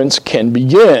judgments can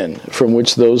begin, from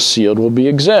which those sealed will be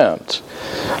exempt.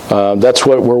 That's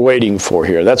what we're waiting for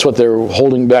here. That's what they're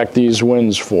holding back these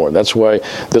winds for. That's why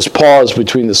this pause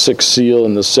between the sixth seal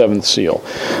and the seventh seal,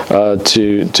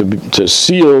 to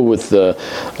seal with the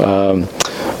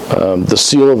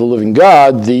seal of the living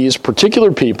God these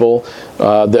particular people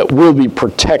that will be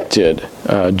protected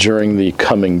during the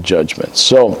coming judgment.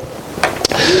 So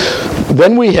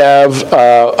then we have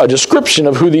a description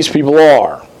of who these people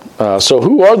are. So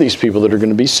who are these people that are going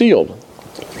to be sealed?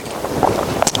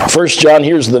 1 John,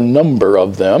 here's the number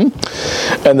of them.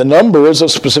 And the number is a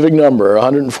specific number,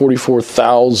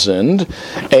 144,000.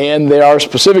 And they are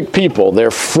specific people.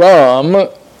 They're from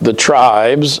the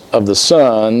tribes of the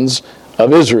sons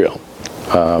of Israel.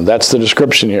 That's the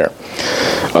description here.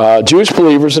 Jewish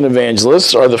believers and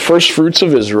evangelists are the first fruits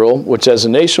of Israel, which as a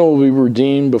nation will be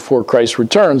redeemed before Christ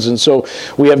returns. And so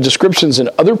we have descriptions in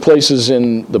other places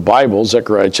in the Bible,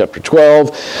 Zechariah chapter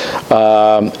 12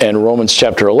 and Romans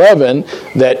chapter 11,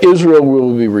 that Israel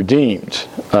will be redeemed.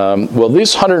 Well,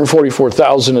 this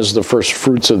 144,000 is the first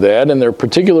fruits of that, and there are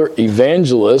particular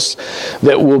evangelists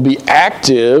that will be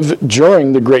active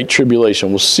during the Great Tribulation.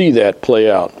 We'll see that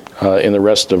play out in the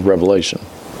rest of Revelation.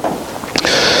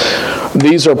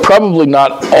 These are probably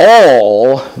not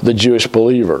all the Jewish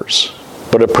believers,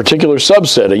 but a particular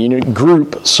subset, a unique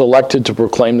group selected to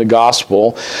proclaim the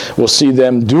gospel. We'll see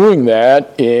them doing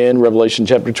that in Revelation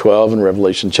chapter 12 and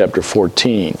Revelation chapter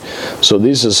 14. So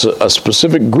this is a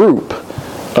specific group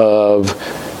of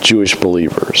Jewish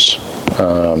believers.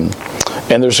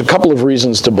 And there's a couple of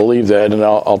reasons to believe that, and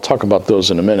I'll talk about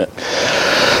those in a minute.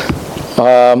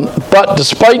 But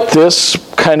despite this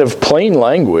kind of plain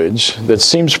language that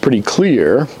seems pretty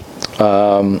clear,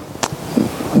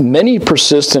 many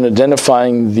persist in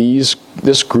identifying this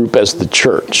group as the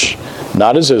church,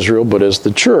 not as Israel, but as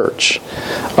the church.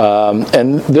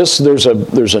 And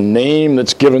there's a name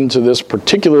that's given to this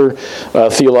particular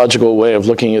theological way of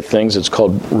looking at things. It's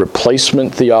called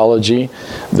replacement theology,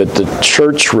 that the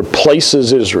church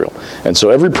replaces Israel. And so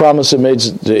every promise it made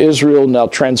to Israel now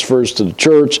transfers to the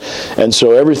church. And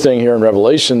so everything here in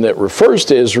Revelation that refers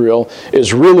to Israel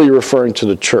is really referring to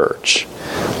the church.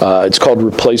 It's called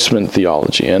replacement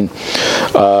theology. And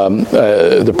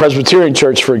the Presbyterian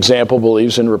Church, for example,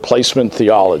 believes in replacement replacement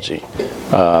theology.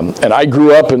 And I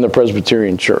grew up in the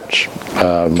Presbyterian Church.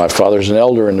 My father's an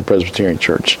elder in the Presbyterian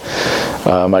Church.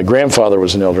 My grandfather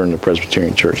was an elder in the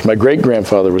Presbyterian Church. My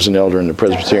great-grandfather was an elder in the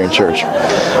Presbyterian Church.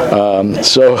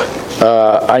 So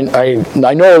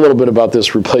I know a little bit about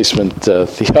this replacement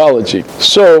theology.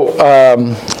 So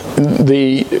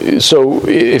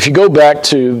if you go back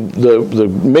to the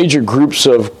major groups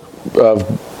of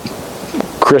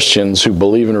Christians who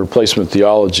believe in replacement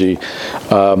theology,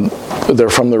 they're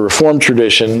from the Reformed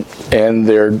tradition, and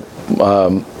they're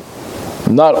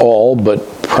not all, but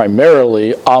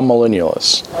primarily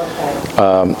amillennialists.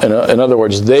 In other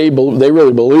words, they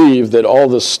really believe that all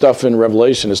this stuff in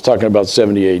Revelation is talking about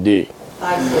 70 A.D.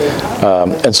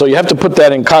 And so you have to put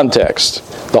that in context.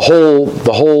 The whole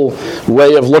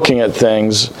way of looking at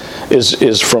things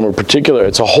is from a particular.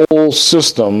 It's a whole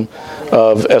system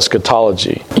of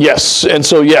eschatology. Yes, and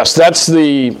so yes, that's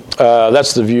the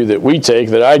view that we take,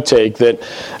 that I take, that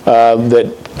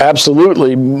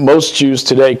absolutely most Jews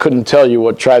today couldn't tell you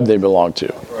what tribe they belong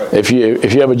to. Right. If you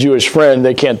have a Jewish friend,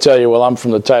 they can't tell you, well, I'm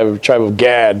from the tribe of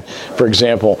Gad, for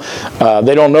example.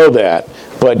 They don't know that.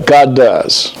 But God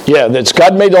does. Yeah,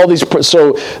 God made all these.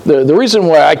 So the reason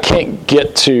why I can't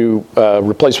get to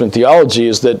replacement theology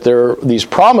is that there are these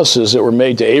promises that were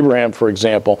made to Abraham, for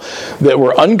example, that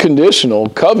were unconditional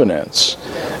covenants.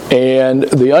 And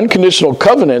the unconditional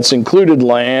covenants included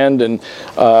land and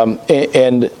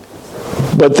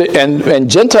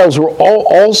Gentiles were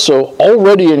also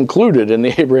already included in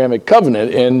the Abrahamic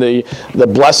covenant, in the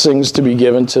blessings to be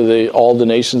given to all the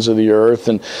nations of the earth,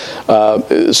 and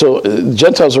so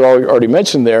Gentiles are already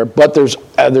mentioned there. But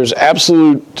there's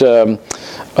absolute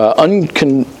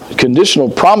unconditional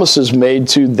promises made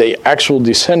to the actual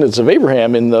descendants of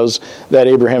Abraham in that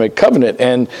Abrahamic covenant,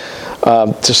 and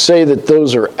to say that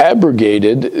those are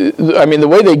abrogated, I mean, the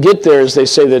way they get there is they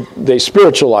say that they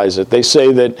spiritualize it. They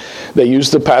say that they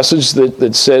use the passage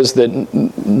that says that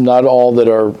not all that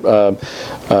are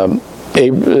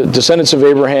descendants of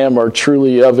Abraham are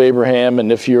truly of Abraham,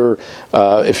 and if you're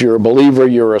a believer,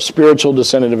 you're a spiritual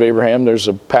descendant of Abraham. There's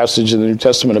a passage in the New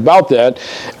Testament about that,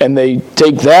 and they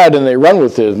take that and they run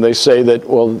with it, and they say that,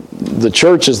 well, the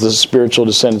church is the spiritual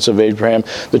descendants of Abraham.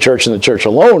 The church and the church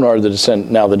alone are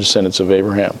now the descendants of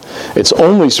Abraham. It's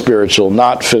only spiritual,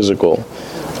 not physical.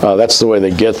 That's the way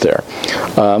they get there.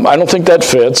 I don't think that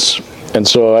fits, and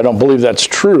so I don't believe that's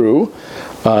true,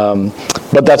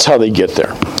 but that's how they get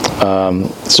there.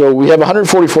 So we have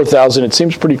 144,000. It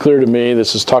seems pretty clear to me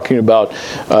this is talking about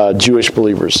Jewish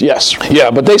believers. Yes,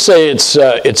 yeah, but they say it's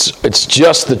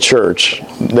just the church.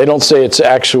 They don't say it's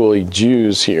actually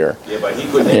Jews here. Yeah, but he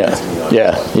couldn't answer me on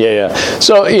that. Yeah.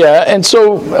 So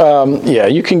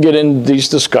you can get in these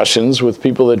discussions with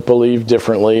people that believe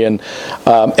differently, and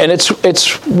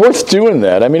it's worth doing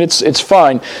that. I mean, it's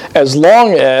fine as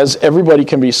long as everybody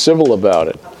can be civil about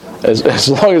it. As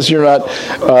long as you're not,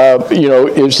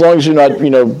 as long as you're not,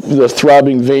 the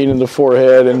throbbing vein in the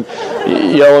forehead and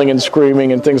yelling and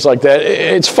screaming and things like that.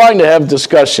 It's fine to have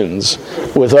discussions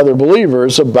with other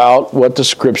believers about what the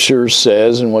Scripture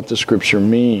says and what the Scripture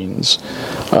means.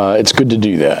 It's good to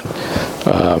do that.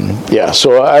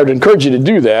 So I would encourage you to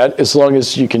do that as long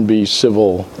as you can be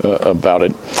civil about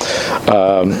it.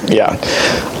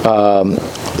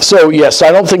 So yes,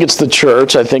 I don't think it's the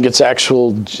church. I think it's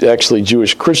actually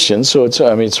Jewish Christians. So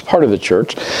it's part of the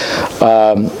church.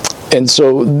 And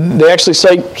so they actually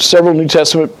cite several New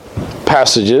Testament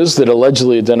passages that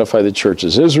allegedly identify the church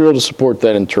as Israel to support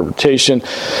that interpretation.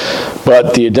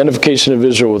 But the identification of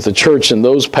Israel with the church in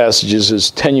those passages is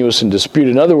tenuous and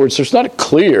disputed. In other words, there's nothing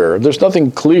clear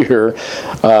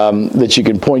that you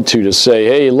can point to say,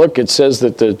 hey, look, it says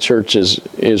that the church is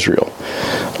Israel.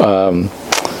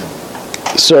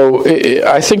 So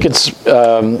I think it's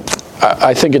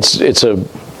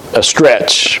a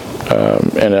stretch,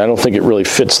 and I don't think it really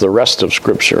fits the rest of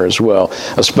Scripture as well,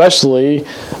 especially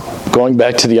going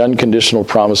back to the unconditional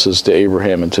promises to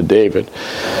Abraham and to David,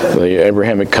 the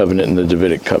Abrahamic covenant and the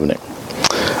Davidic covenant.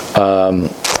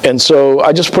 And so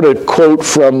I just put a quote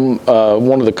from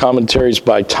one of the commentaries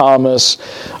by Thomas.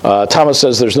 Thomas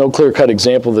says there's no clear-cut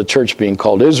example of the church being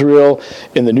called Israel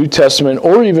in the New Testament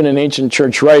or even in ancient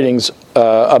church writings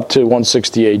up to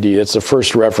 160 AD. That's the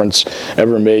first reference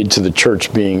ever made to the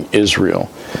church being Israel.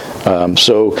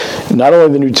 So not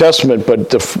only the New Testament, but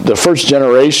the first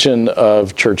generation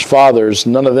of church fathers,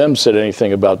 none of them said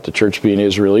anything about the church being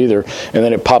Israel either. And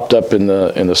then it popped up in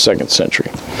the second century.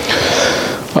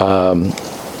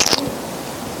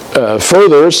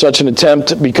 Further, such an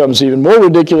attempt becomes even more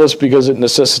ridiculous because it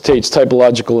necessitates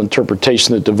typological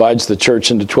interpretation that divides the church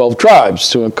into 12 tribes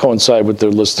to coincide with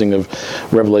their listing of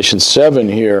Revelation 7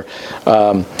 here.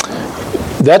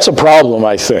 That's a problem,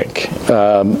 I think.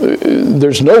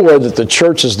 There's nowhere that the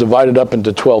church is divided up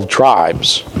into 12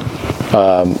 tribes.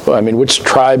 Which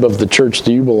tribe of the church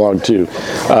do you belong to?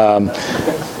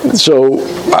 So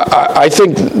I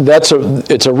think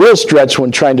it's a real stretch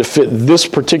when trying to fit this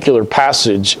particular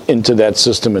passage into that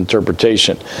system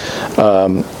interpretation.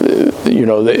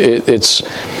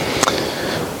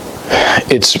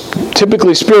 It's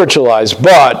typically spiritualized,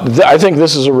 but I think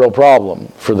this is a real problem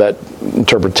for that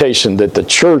interpretation, that the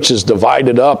church is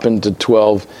divided up into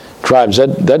 12 tribes.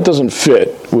 That doesn't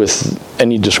fit with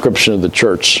any description of the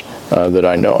church that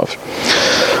I know of.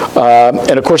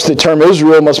 And of course, the term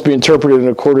Israel must be interpreted in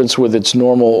accordance with its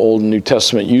normal Old and New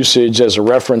Testament usage as a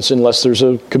reference, unless there's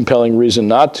a compelling reason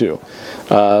not to.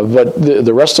 But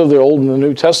the rest of the Old and the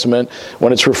New Testament,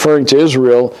 when it's referring to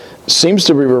Israel, seems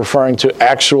to be referring to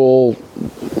actual,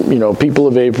 people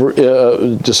of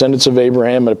descendants of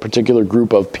Abraham, and a particular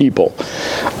group of people.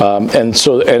 And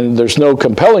there's no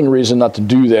compelling reason not to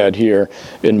do that here,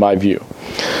 in my view.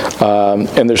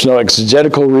 And there's no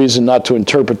exegetical reason not to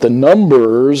interpret the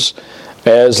numbers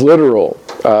as literal.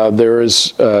 There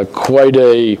is quite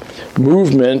a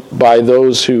movement by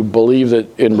those who believe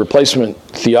that in replacement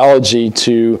theology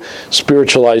to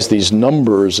spiritualize these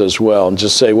numbers as well, and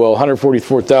just say, well,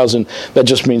 144,000, that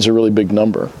just means a really big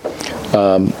number.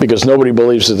 Because nobody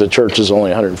believes that the church is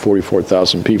only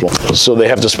 144,000 people. So they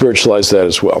have to spiritualize that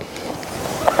as well.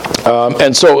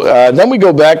 Then we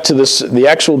go back to the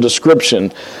actual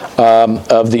description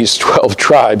of these 12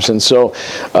 tribes. And so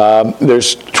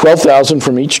there's 12,000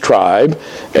 from each tribe,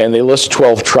 and they list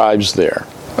 12 tribes there.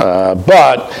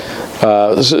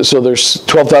 So there's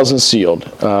 12,000 sealed,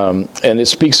 and it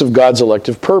speaks of God's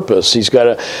elective purpose. He's got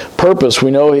a purpose.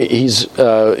 We know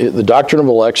the doctrine of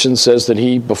election says that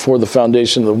he, before the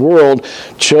foundation of the world,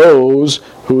 chose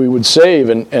who he would save,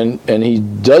 and he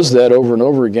does that over and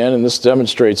over again, and this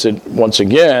demonstrates it once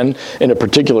again. In a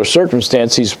particular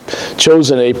circumstance, he's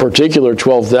chosen a particular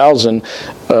 12,000,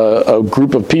 a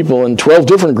group of people, in 12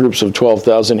 different groups of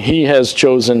 12,000 he has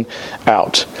chosen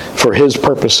out for his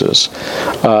purposes.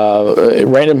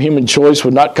 Random human choice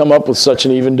would not come up with such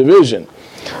an even division.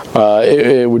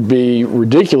 It would be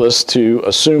ridiculous to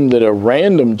assume that a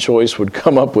random choice would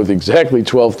come up with exactly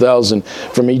 12,000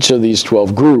 from each of these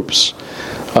 12 groups.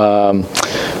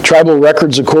 Tribal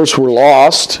records, of course, were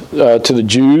lost to the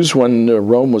Jews when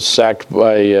Rome was sacked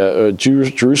by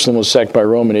Jerusalem was sacked by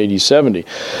Rome in AD 70.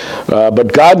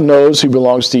 But God knows who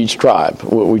belongs to each tribe.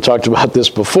 We talked about this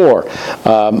before.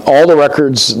 All the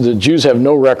records, the Jews have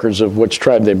no records of which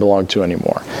tribe they belong to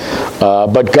anymore.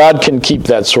 But God can keep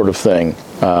that sort of thing.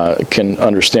 Can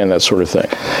understand that sort of thing.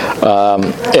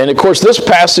 And of course, this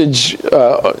passage,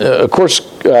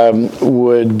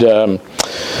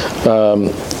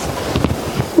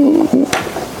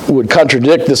 would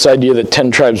contradict this idea that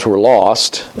 10 tribes were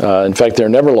lost. In fact, they're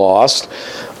never lost.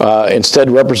 Instead,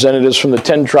 representatives from the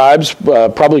 10 tribes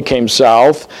probably came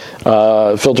south,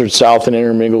 filtered south and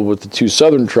intermingled with the 2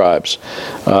 southern tribes,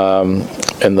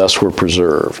 and thus were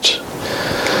preserved.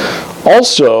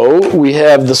 Also, we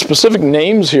have the specific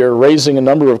names here raising a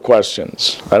number of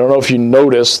questions. I don't know if you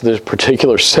noticed this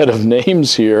particular set of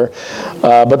names here,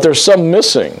 but there's some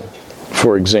missing,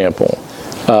 for example.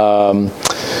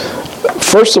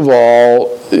 First of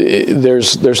all,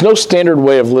 there's no standard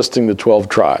way of listing the 12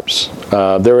 tribes.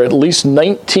 There are at least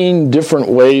 19 different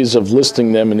ways of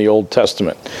listing them in the Old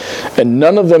Testament, and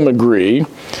none of them agree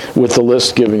with the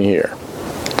list given here.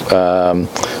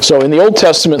 So in the Old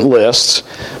Testament lists,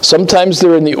 sometimes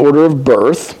they're in the order of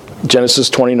birth. Genesis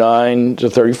 29 to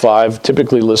 35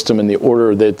 typically list them in the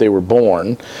order that they were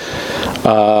born.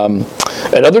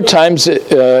 At other times,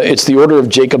 it's the order of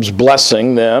Jacob's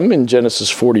blessing them in Genesis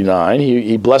 49.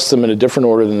 He blessed them in a different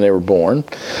order than they were born.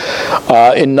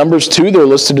 In Numbers 2, they're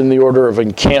listed in the order of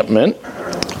encampment.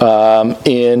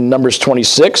 In Numbers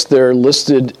 26, they're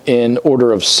listed in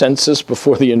order of census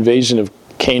before the invasion of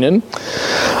Canaan.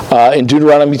 In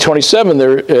Deuteronomy 27,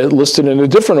 they're listed in a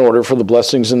different order for the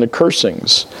blessings and the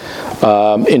cursings.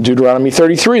 In Deuteronomy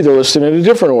 33, they're listed in a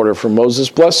different order for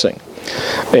Moses' blessing.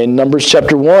 In Numbers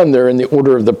chapter 1, they're in the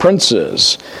order of the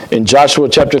princes. In Joshua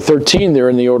chapter 13, they're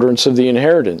in the orderance of the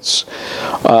inheritance.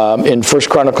 In 1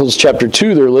 Chronicles chapter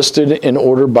 2, they're listed in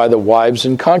order by the wives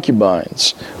and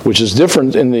concubines, which is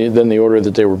different than the order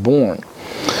that they were born.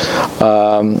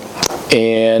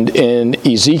 And in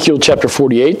Ezekiel chapter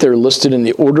 48, they're listed in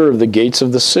the order of the gates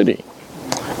of the city.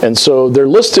 And so they're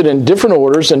listed in different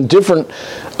orders and different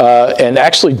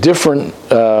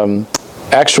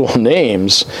actual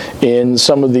names in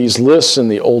some of these lists in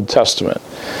the Old Testament.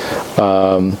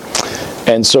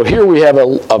 And so here we have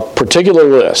a particular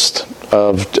list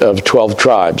of 12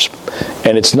 tribes.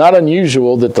 And it's not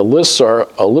unusual that the lists are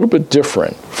a little bit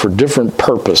different for different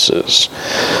purposes.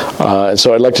 And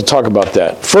so I'd like to talk about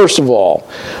that. First of all,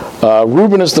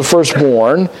 Reuben is the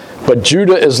firstborn, but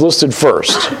Judah is listed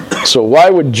first. So why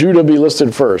would Judah be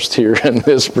listed first here in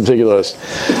this particular list?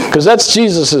 Because that's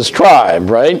Jesus' tribe,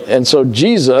 right? And so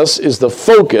Jesus is the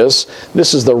focus.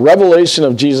 This is the revelation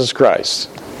of Jesus Christ.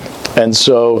 And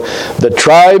so the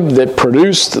tribe that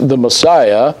produced the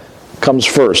Messiah comes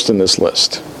first in this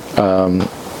list.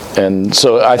 And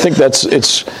so I think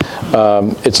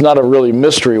it's not a really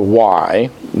mystery why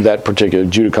that particular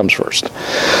Judah comes first.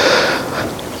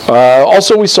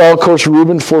 Also, we saw, of course,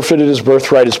 Reuben forfeited his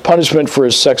birthright as punishment for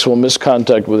his sexual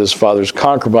misconduct with his father's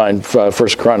concubine, 1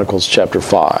 Chronicles chapter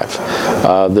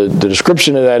 5. The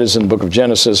description of that is in the book of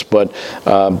Genesis, but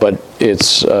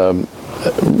it's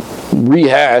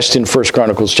rehashed in 1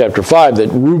 Chronicles chapter 5 that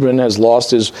Reuben has lost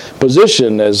his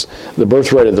position as the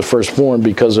birthright of the firstborn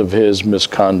because of his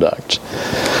misconduct.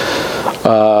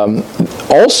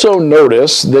 Also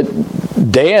notice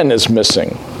that Dan is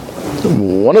missing.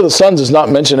 One of the sons is not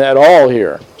mentioned at all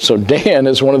here. So Dan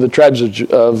is one of the tribes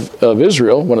of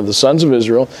Israel, one of the sons of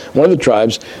Israel, one of the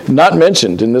tribes, not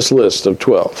mentioned in this list of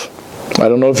 12. I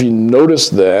don't know if you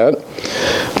noticed that,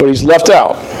 but he's left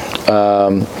out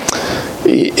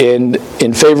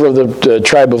in favor of the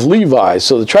tribe of Levi.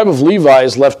 So the tribe of Levi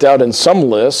is left out in some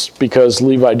lists because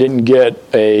Levi didn't get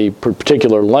a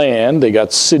particular land. They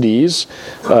got cities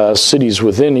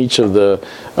within each of the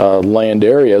land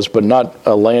areas, but not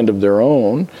a land of their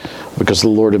own because the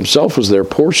Lord himself was their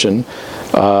portion.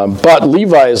 But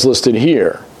Levi is listed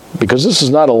here because this is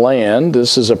not a land.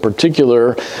 This is a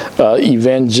particular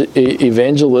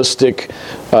evangelistic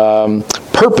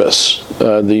purpose,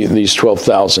 these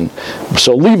 12,000.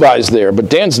 So Levi's there, but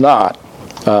Dan's not.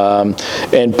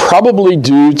 And probably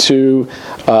due to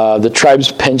the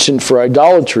tribe's penchant for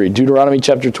idolatry. Deuteronomy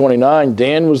chapter 29,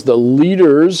 Dan was the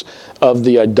leaders of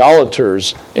the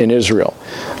idolaters in Israel,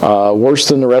 worse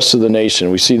than the rest of the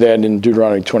nation. We see that in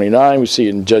Deuteronomy 29, we see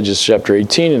it in Judges chapter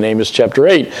 18 and Amos chapter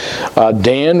 8.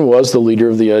 Dan was the leader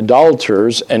of the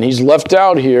idolaters, and he's left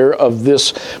out here of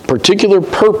this particular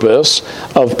purpose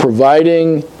of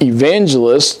providing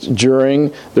evangelists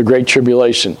during the Great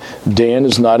Tribulation. Dan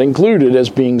is not included as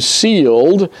being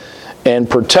sealed and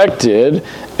protected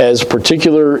as a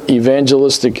particular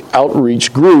evangelistic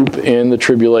outreach group in the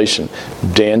tribulation.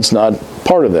 Dan's not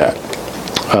part of that.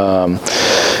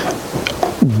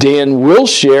 Dan will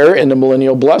share in the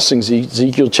millennial blessings.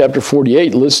 Ezekiel chapter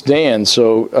 48 lists Dan.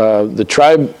 So the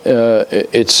tribe,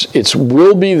 it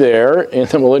will be there in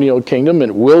the millennial kingdom.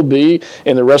 It will be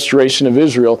in the restoration of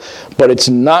Israel, but it's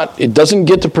not. It doesn't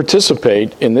get to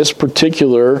participate in this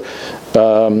particular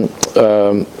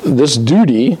this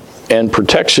duty and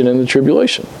protection in the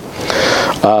tribulation.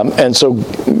 And so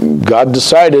God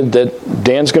decided that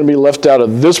Dan's going to be left out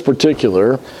of this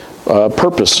particular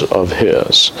purpose of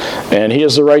his. And he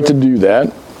has the right to do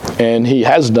that, and he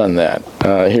has done that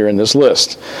here in this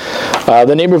list.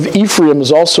 The name of Ephraim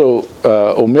is also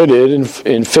omitted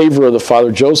in favor of the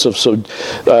father Joseph. So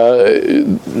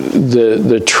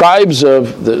the tribes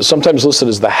of, sometimes listed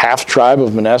as the half-tribe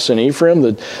of Manasseh and Ephraim,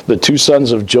 the two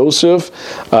sons of Joseph,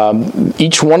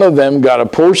 each one of them got a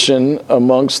portion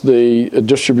amongst the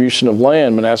distribution of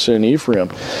land, Manasseh and Ephraim.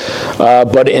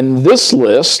 But in this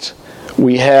list,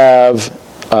 we have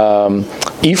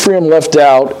Ephraim left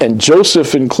out and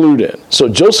Joseph included. So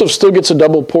Joseph still gets a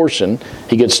double portion.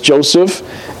 He gets Joseph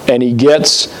and he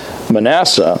gets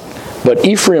Manasseh, but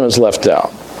Ephraim is left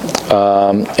out.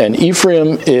 And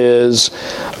Ephraim is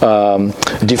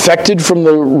defected from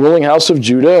the ruling house of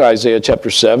Judah, Isaiah chapter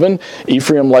 7.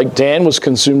 Ephraim, like Dan, was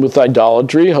consumed with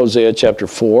idolatry, Hosea chapter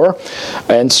 4.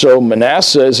 And so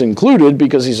Manasseh is included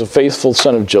because he's a faithful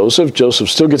son of Joseph. Joseph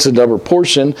still gets a double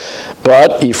portion,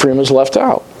 but Ephraim is left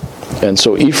out. And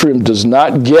so Ephraim does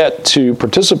not get to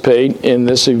participate in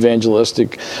this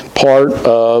evangelistic part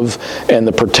of and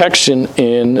the protection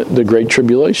in the Great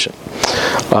Tribulation.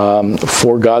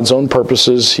 For God's own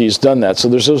purposes, he's done that. So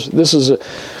there's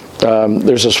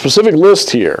a specific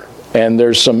list here, and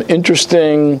there's some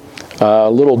interesting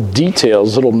little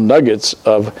details, little nuggets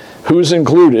of who's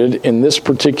included in this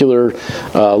particular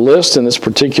list and this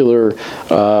particular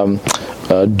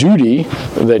duty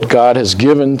that God has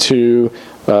given to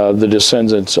the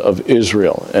descendants of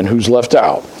Israel, and who's left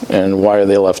out, and why are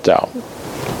they left out.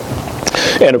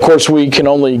 And of course, we can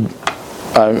only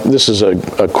This is,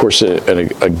 of course,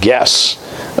 a guess,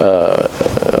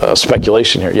 a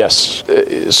speculation here. Yes.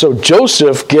 So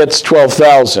Joseph gets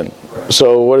 12,000.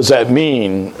 So what does that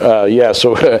mean?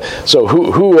 So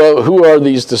who are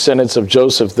these descendants of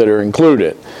Joseph that are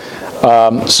included?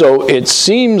 So it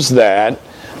seems that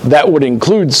would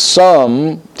include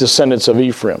some descendants of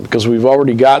Ephraim, because we've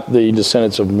already got the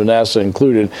descendants of Manasseh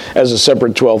included as a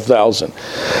separate 12,000.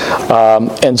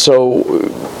 And so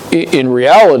in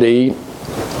reality,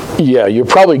 you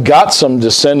probably got some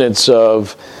descendants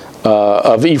of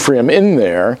Ephraim in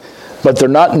there, but they're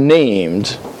not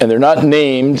named,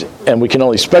 and we can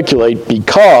only speculate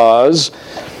because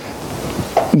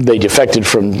they defected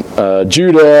from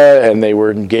Judah and they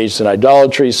were engaged in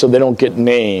idolatry, so they don't get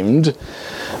named.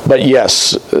 But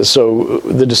yes, so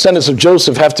the descendants of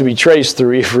Joseph have to be traced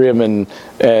through Ephraim and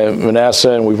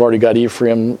Manasseh, and we've already got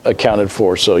Ephraim accounted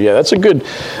for. So yeah, that's a good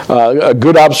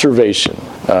observation,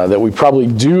 that we probably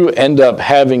do end up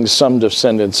having some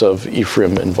descendants of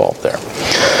Ephraim involved there.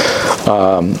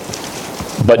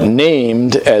 But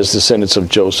named as descendants of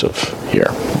Joseph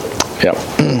here. Yeah,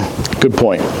 good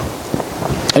point.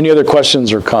 Any other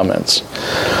questions or comments?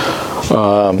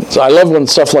 So I love when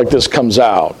stuff like this comes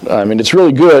out. I mean, it's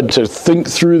really good to think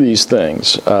through these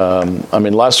things.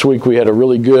 Last week we had a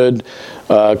really good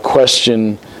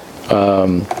question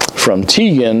from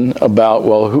Tegan about,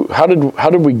 well, how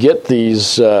did we get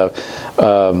these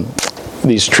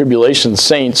tribulation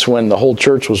saints when the whole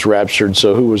church was raptured?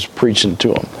 So who was preaching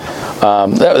to them?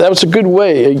 That was a good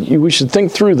way. We should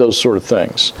think through those sort of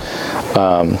things,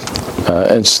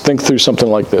 and think through something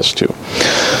like this too.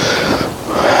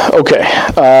 Okay,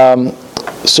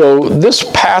 so this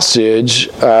passage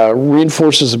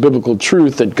reinforces the biblical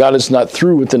truth that God is not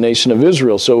through with the nation of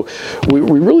Israel. So we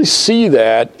really see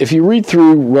that. If you read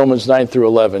through Romans 9 through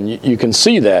 11, you can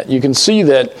see that. You can see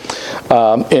that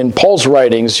in Paul's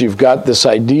writings, you've got this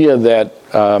idea that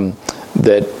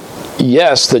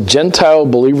yes, the Gentile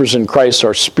believers in Christ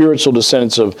are spiritual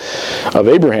descendants of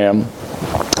Abraham,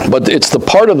 but it's the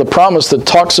part of the promise that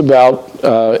talks about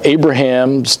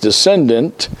Abraham's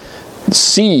descendant,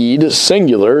 seed,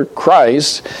 singular,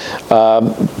 Christ,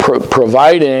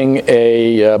 providing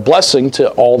a blessing to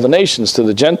all the nations, to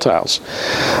the Gentiles.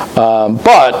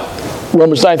 But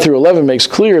Romans 9 through 11 makes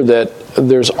clear that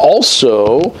there's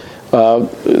also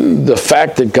the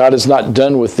fact that God is not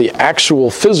done with the actual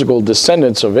physical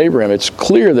descendants of Abraham. It's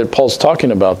clear that Paul's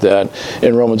talking about that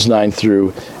in Romans 9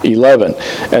 through 11.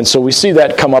 And so we see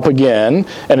that come up again,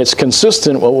 and it's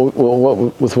consistent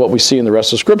with what we see in the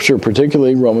rest of Scripture,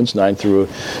 particularly Romans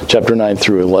chapter 9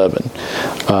 through 11.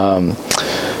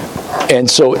 And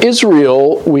so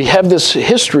Israel, we have this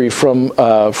history from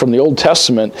the Old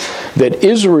Testament that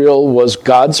Israel was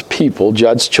God's people,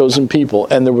 God's chosen people,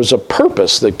 and there was a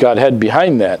purpose that God had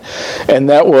behind that. And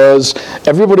that was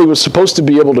everybody was supposed to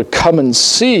be able to come and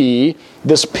see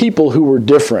this people who were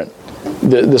different.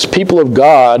 This people of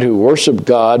God who worshiped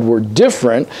God were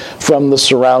different from the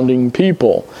surrounding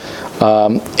people.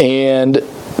 And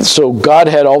so God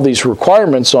had all these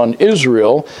requirements on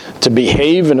Israel to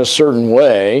behave in a certain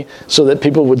way so that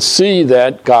people would see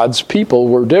that God's people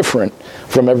were different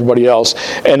from everybody else.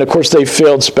 And of course they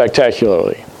failed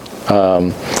spectacularly.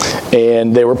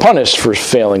 And they were punished for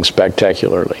failing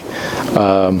spectacularly.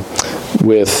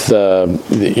 With the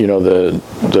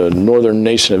northern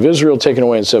nation of Israel taken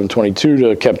away in 722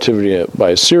 to captivity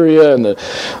by Assyria, and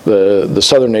the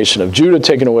southern nation of Judah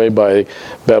taken away by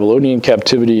Babylonian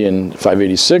captivity in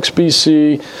 586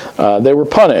 BC. They were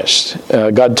punished.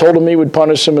 God told them he would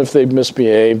punish them if they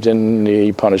misbehaved, and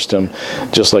he punished them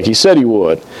just like he said he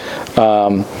would.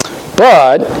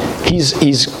 But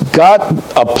he's got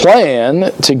a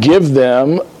plan to give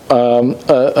them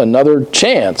another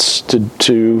chance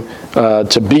to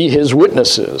be his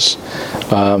witnesses.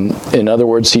 In other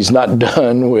words, he's not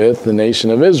done with the nation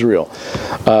of Israel.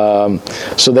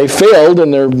 So they failed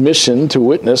in their mission to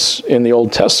witness in the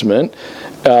Old Testament,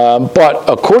 but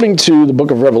according to the book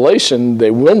of Revelation,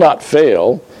 they will not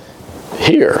fail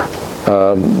here.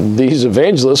 These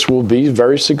evangelists will be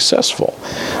very successful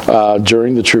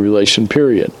during the tribulation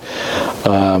period.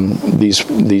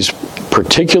 These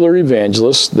particular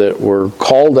evangelists that were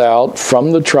called out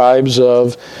from the tribes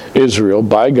of Israel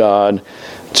by God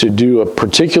to do a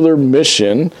particular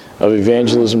mission of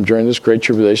evangelism during this great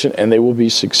tribulation, and they will be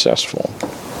successful.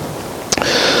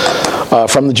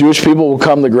 From the Jewish people will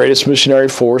come the greatest missionary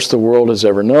force the world has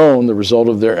ever known. The result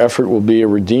of their effort will be a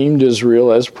redeemed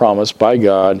Israel as promised by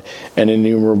God and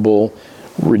innumerable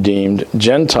redeemed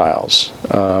Gentiles.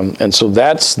 And so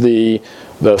that's the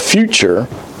future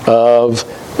of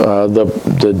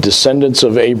the descendants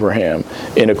of Abraham,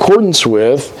 in accordance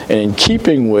with and in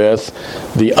keeping with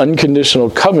the unconditional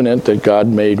covenant that God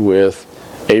made with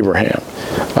Abraham.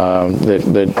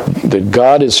 That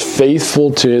God is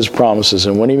faithful to his promises.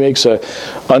 And when he makes an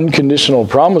unconditional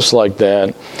promise like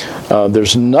that,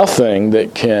 there's nothing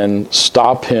that can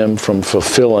stop him from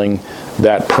fulfilling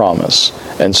that promise.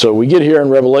 And so we get here in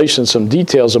Revelation some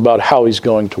details about how he's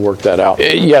going to work that out.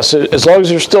 Yes, as long as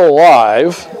you're still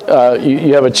alive,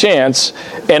 you have a chance.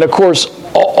 And of course,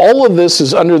 all of this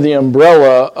is under the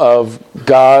umbrella of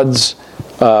God's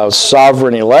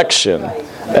sovereign election.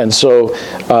 And so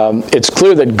it's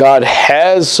clear that God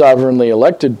has sovereignly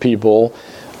elected people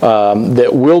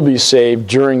that will be saved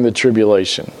during the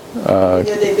tribulation. Even though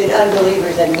they've been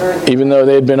unbelievers and murdered. Even though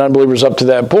they had been unbelievers up to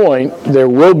that point, there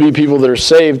will be people that are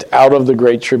saved out of the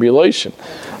Great Tribulation.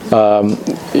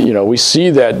 We see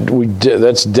that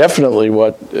that's definitely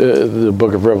what the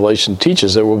book of Revelation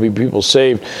teaches. There will be people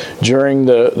saved during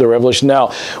the Revelation.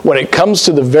 Now, when it comes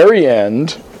to the very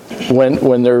end,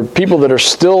 when there are people that are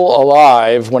still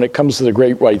alive, when it comes to the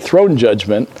great white throne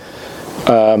judgment,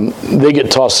 they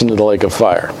get tossed into the lake of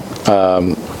fire.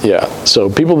 So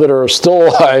people that are still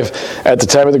alive at the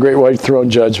time of the great white throne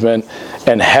judgment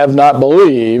and have not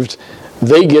believed,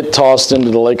 they get tossed into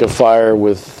the lake of fire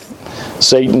with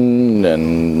Satan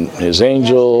and his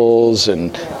angels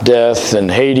and death and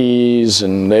Hades,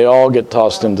 and they all get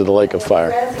tossed into the lake of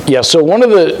fire. Yeah, so one of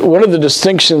the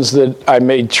distinctions that I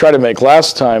try to make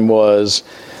last time was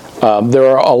there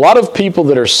are a lot of people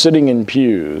that are sitting in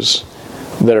pews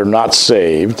that are not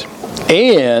saved,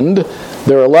 and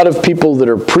there are a lot of people that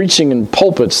are preaching in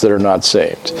pulpits that are not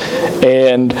saved.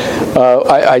 And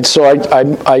I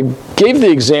gave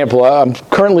the example. I'm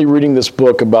currently reading this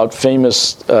book about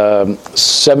famous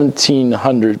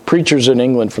 1700 preachers in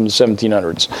England from the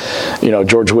 1700s.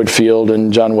 George Whitefield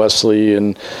and John Wesley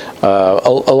and a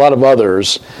lot of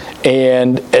others.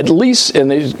 And it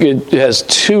has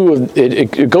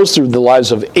it goes through the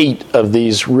lives of 8 of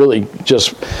these really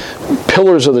just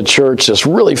pillars of the church, just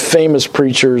really famous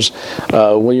preachers,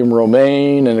 William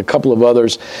Romaine and a couple of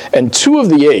others. And two of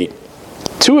the eight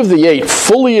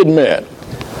fully admit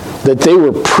that they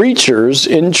were preachers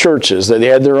in churches, that they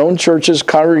had their own churches,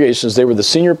 congregations, they were the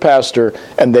senior pastor,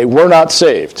 and they were not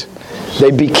saved.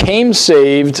 They became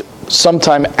saved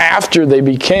sometime after they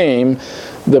became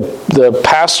the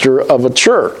pastor of a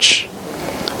church.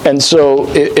 And so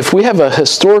if we have a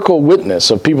historical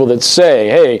witness of people that say,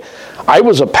 hey, I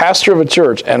was a pastor of a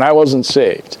church and I wasn't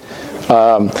saved,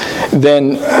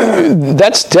 then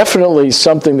that's definitely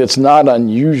something that's not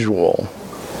unusual.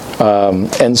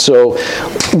 And so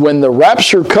when the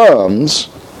rapture comes,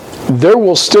 there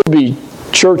will still be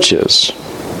churches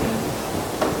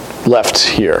left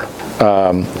here.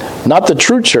 Not the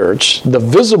true church, the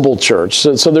visible church.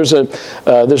 So there's a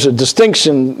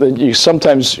distinction that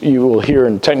sometimes you will hear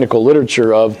in technical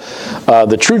literature of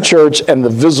the true church and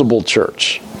the visible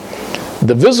church.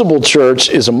 The visible church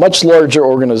is a much larger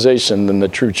organization than the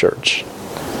true church.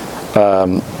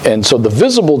 And so the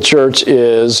visible church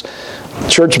is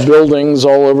church buildings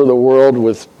all over the world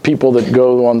with people that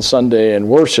go on Sunday and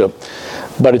worship.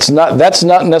 But that's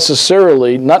not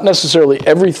necessarily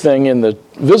everything in the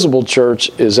visible church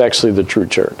is actually the true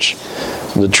church.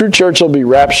 The true church will be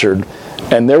raptured,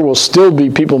 and there will still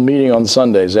be people meeting on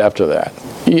Sundays after that.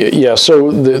 Yeah, so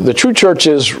the true church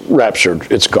is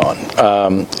raptured. It's gone.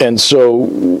 And so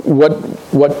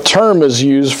what term is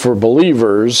used for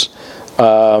believers,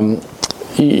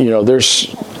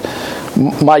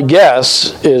 my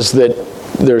guess is that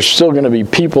there's still going to be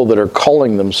people that are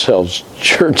calling themselves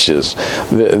churches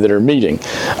that are meeting,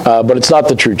 but it's not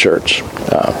the true church.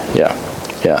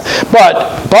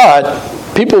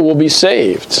 But people will be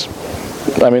saved.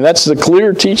 I mean, that's the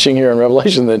clear teaching here in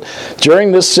Revelation, that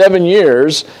during this 7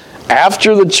 years,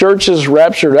 after the church is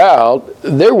raptured out,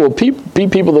 there will be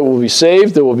people that will be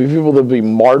saved. There will be people that will be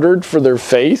martyred for their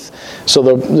faith. So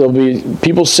there'll be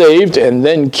people saved and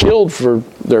then killed for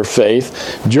their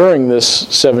faith during this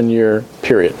 7-year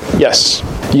period. Yes.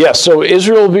 So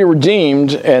Israel will be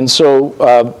redeemed, and so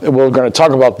we're going to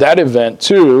talk about that event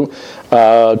too.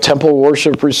 Temple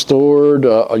worship restored,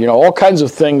 all kinds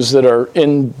of things that are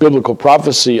in biblical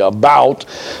prophecy about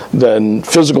the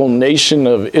physical nation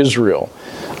of Israel.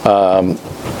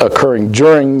 Occurring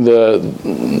during the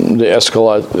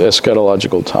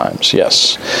eschatological times,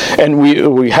 yes. And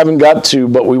we haven't got to,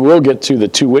 but we will get to the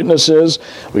 2 witnesses.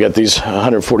 We got these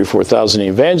 144,000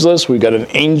 evangelists. We got an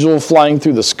angel flying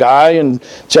through the sky in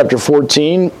chapter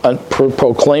 14,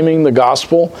 proclaiming the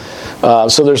gospel.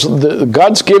 So there's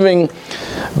God's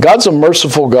a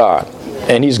merciful God.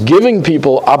 And he's giving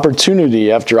people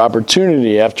opportunity after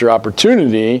opportunity after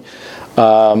opportunity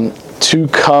to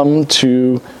come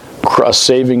to a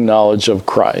saving knowledge of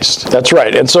Christ. That's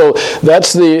right. And so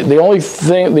that's the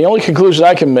only conclusion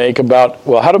I can make about,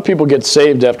 well, how do people get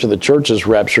saved after the church is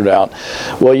raptured out?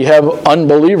 Well, you have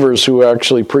unbelievers who are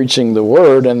actually preaching the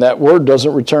word, and that word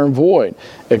doesn't return void,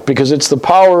 because it's the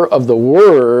power of the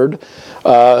word.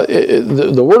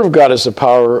 The word of God is the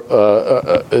power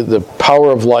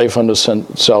of life unto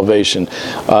salvation,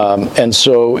 and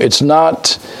so it's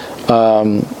not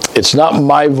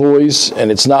my voice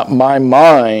and it's not my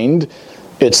mind.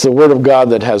 It's the word of God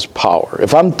that has power.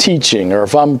 If I'm teaching or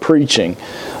if I'm preaching,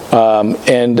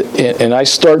 and I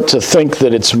start to think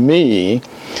that it's me,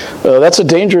 that's a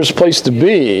dangerous place to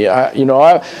be.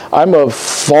 I'm a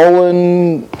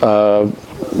fallen.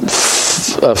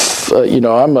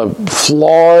 I'm a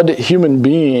flawed human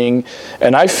being,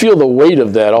 and I feel the weight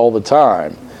of that all the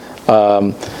time.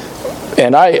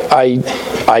 And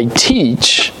I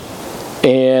teach,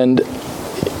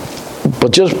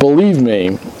 but just believe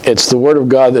me, it's the Word of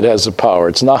God that has the power.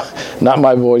 It's not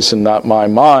my voice and not my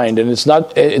mind, and it's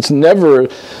never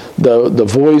the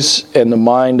voice and the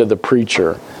mind of the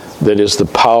preacher that is the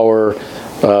power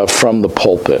from the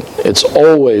pulpit. It's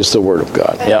always the Word of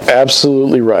God. Yeah,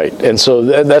 absolutely right. And so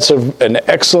that's an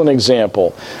excellent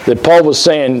example that Paul was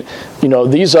saying,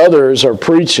 these others are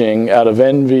preaching out of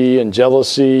envy and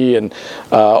jealousy and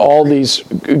all these,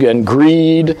 and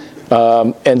greed.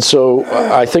 And so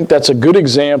I think that's a good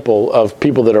example of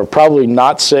people that are probably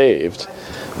not saved.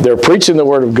 They're preaching the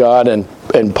Word of God, and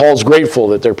Paul's grateful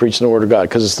that they're preaching the Word of God,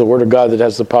 because it's the Word of God that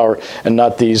has the power and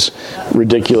not these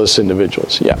ridiculous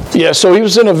individuals. Yeah, so he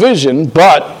was in a vision,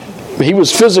 but he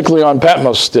was physically on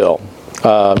Patmos still.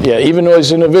 Even though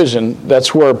he's in a vision,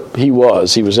 that's where he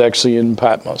was. He was actually in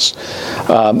Patmos.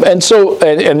 And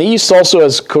the East also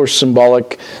is, of course,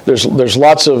 symbolic. There's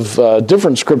lots of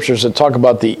different scriptures that talk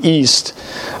about the East,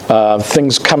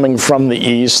 things coming from the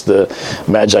East, the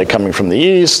Magi coming from the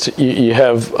East. You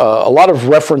have a lot of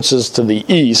references to the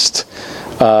East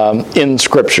in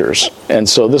scriptures. And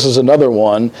so this is another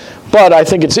one. But I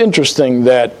think it's interesting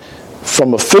that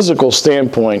from a physical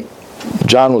standpoint,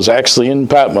 John was actually in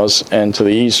Patmos, and to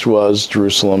the east was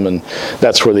Jerusalem, and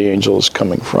that's where the angel is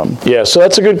coming from. Yeah, so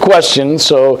that's a good question.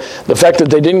 So the fact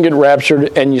that they didn't get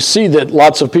raptured, and you see that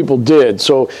lots of people did.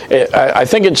 So I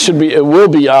think it will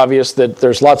be obvious that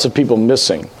there's lots of people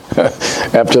missing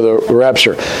after the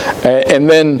rapture. And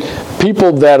then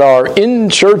people that are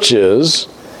in churches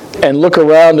and look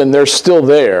around and they're still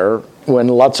there when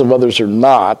lots of others are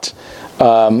not,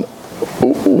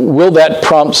 will that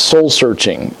prompt soul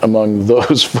searching among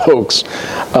those folks?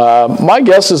 My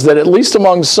guess is that at least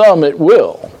among some it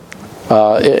will.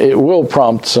 It will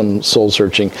prompt some soul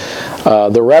searching.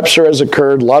 The rapture has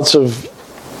occurred. Lots of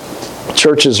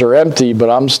churches are empty, but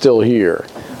I'm still here.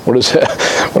 What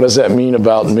does that mean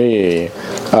about me?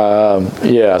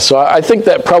 So I think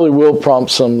that probably will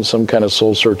prompt some kind of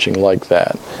soul searching like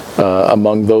that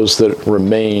among those that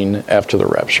remain after the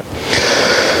rapture.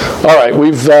 All right,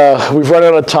 we've run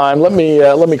out of time. Let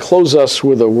me close us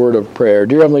with a word of prayer.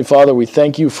 Dear Heavenly Father, we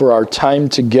thank you for our time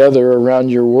together around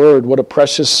your word. What a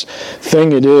precious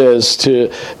thing it is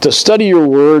to study your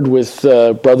word with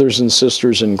brothers and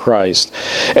sisters in Christ.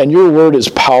 And your word is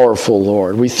powerful,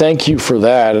 Lord. We thank you for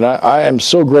that. And I am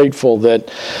so grateful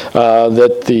that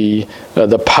the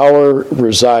power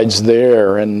resides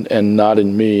there and not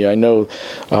in me. I know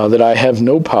that I have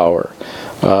no power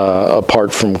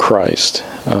apart from Christ.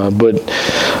 But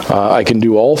I can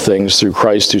do all things through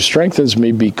Christ who strengthens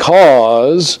me,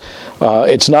 because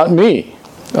it's not me.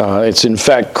 It's in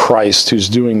fact Christ who's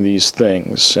doing these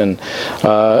things. And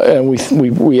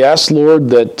we ask, Lord,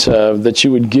 that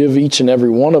you would give each and every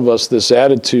one of us this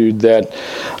attitude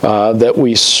that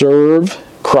we serve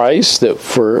Christ, that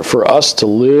for us to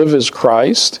live as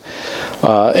Christ,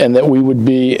 and that we would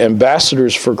be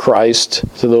ambassadors for Christ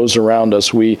to those around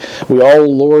us. We all,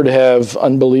 Lord, have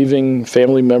unbelieving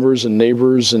family members and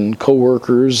neighbors and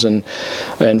co-workers and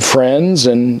friends,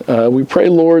 and we pray,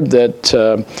 Lord,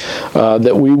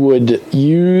 that we would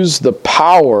use the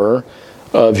power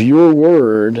of your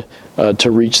word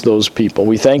to reach those people.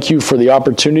 We thank you for the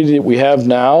opportunity that we have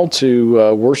now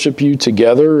to worship you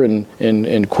together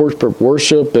in corporate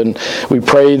worship, and we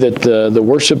pray that the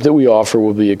worship that we offer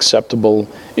will be acceptable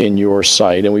in your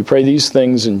sight. And we pray these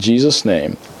things in Jesus'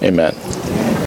 name. Amen.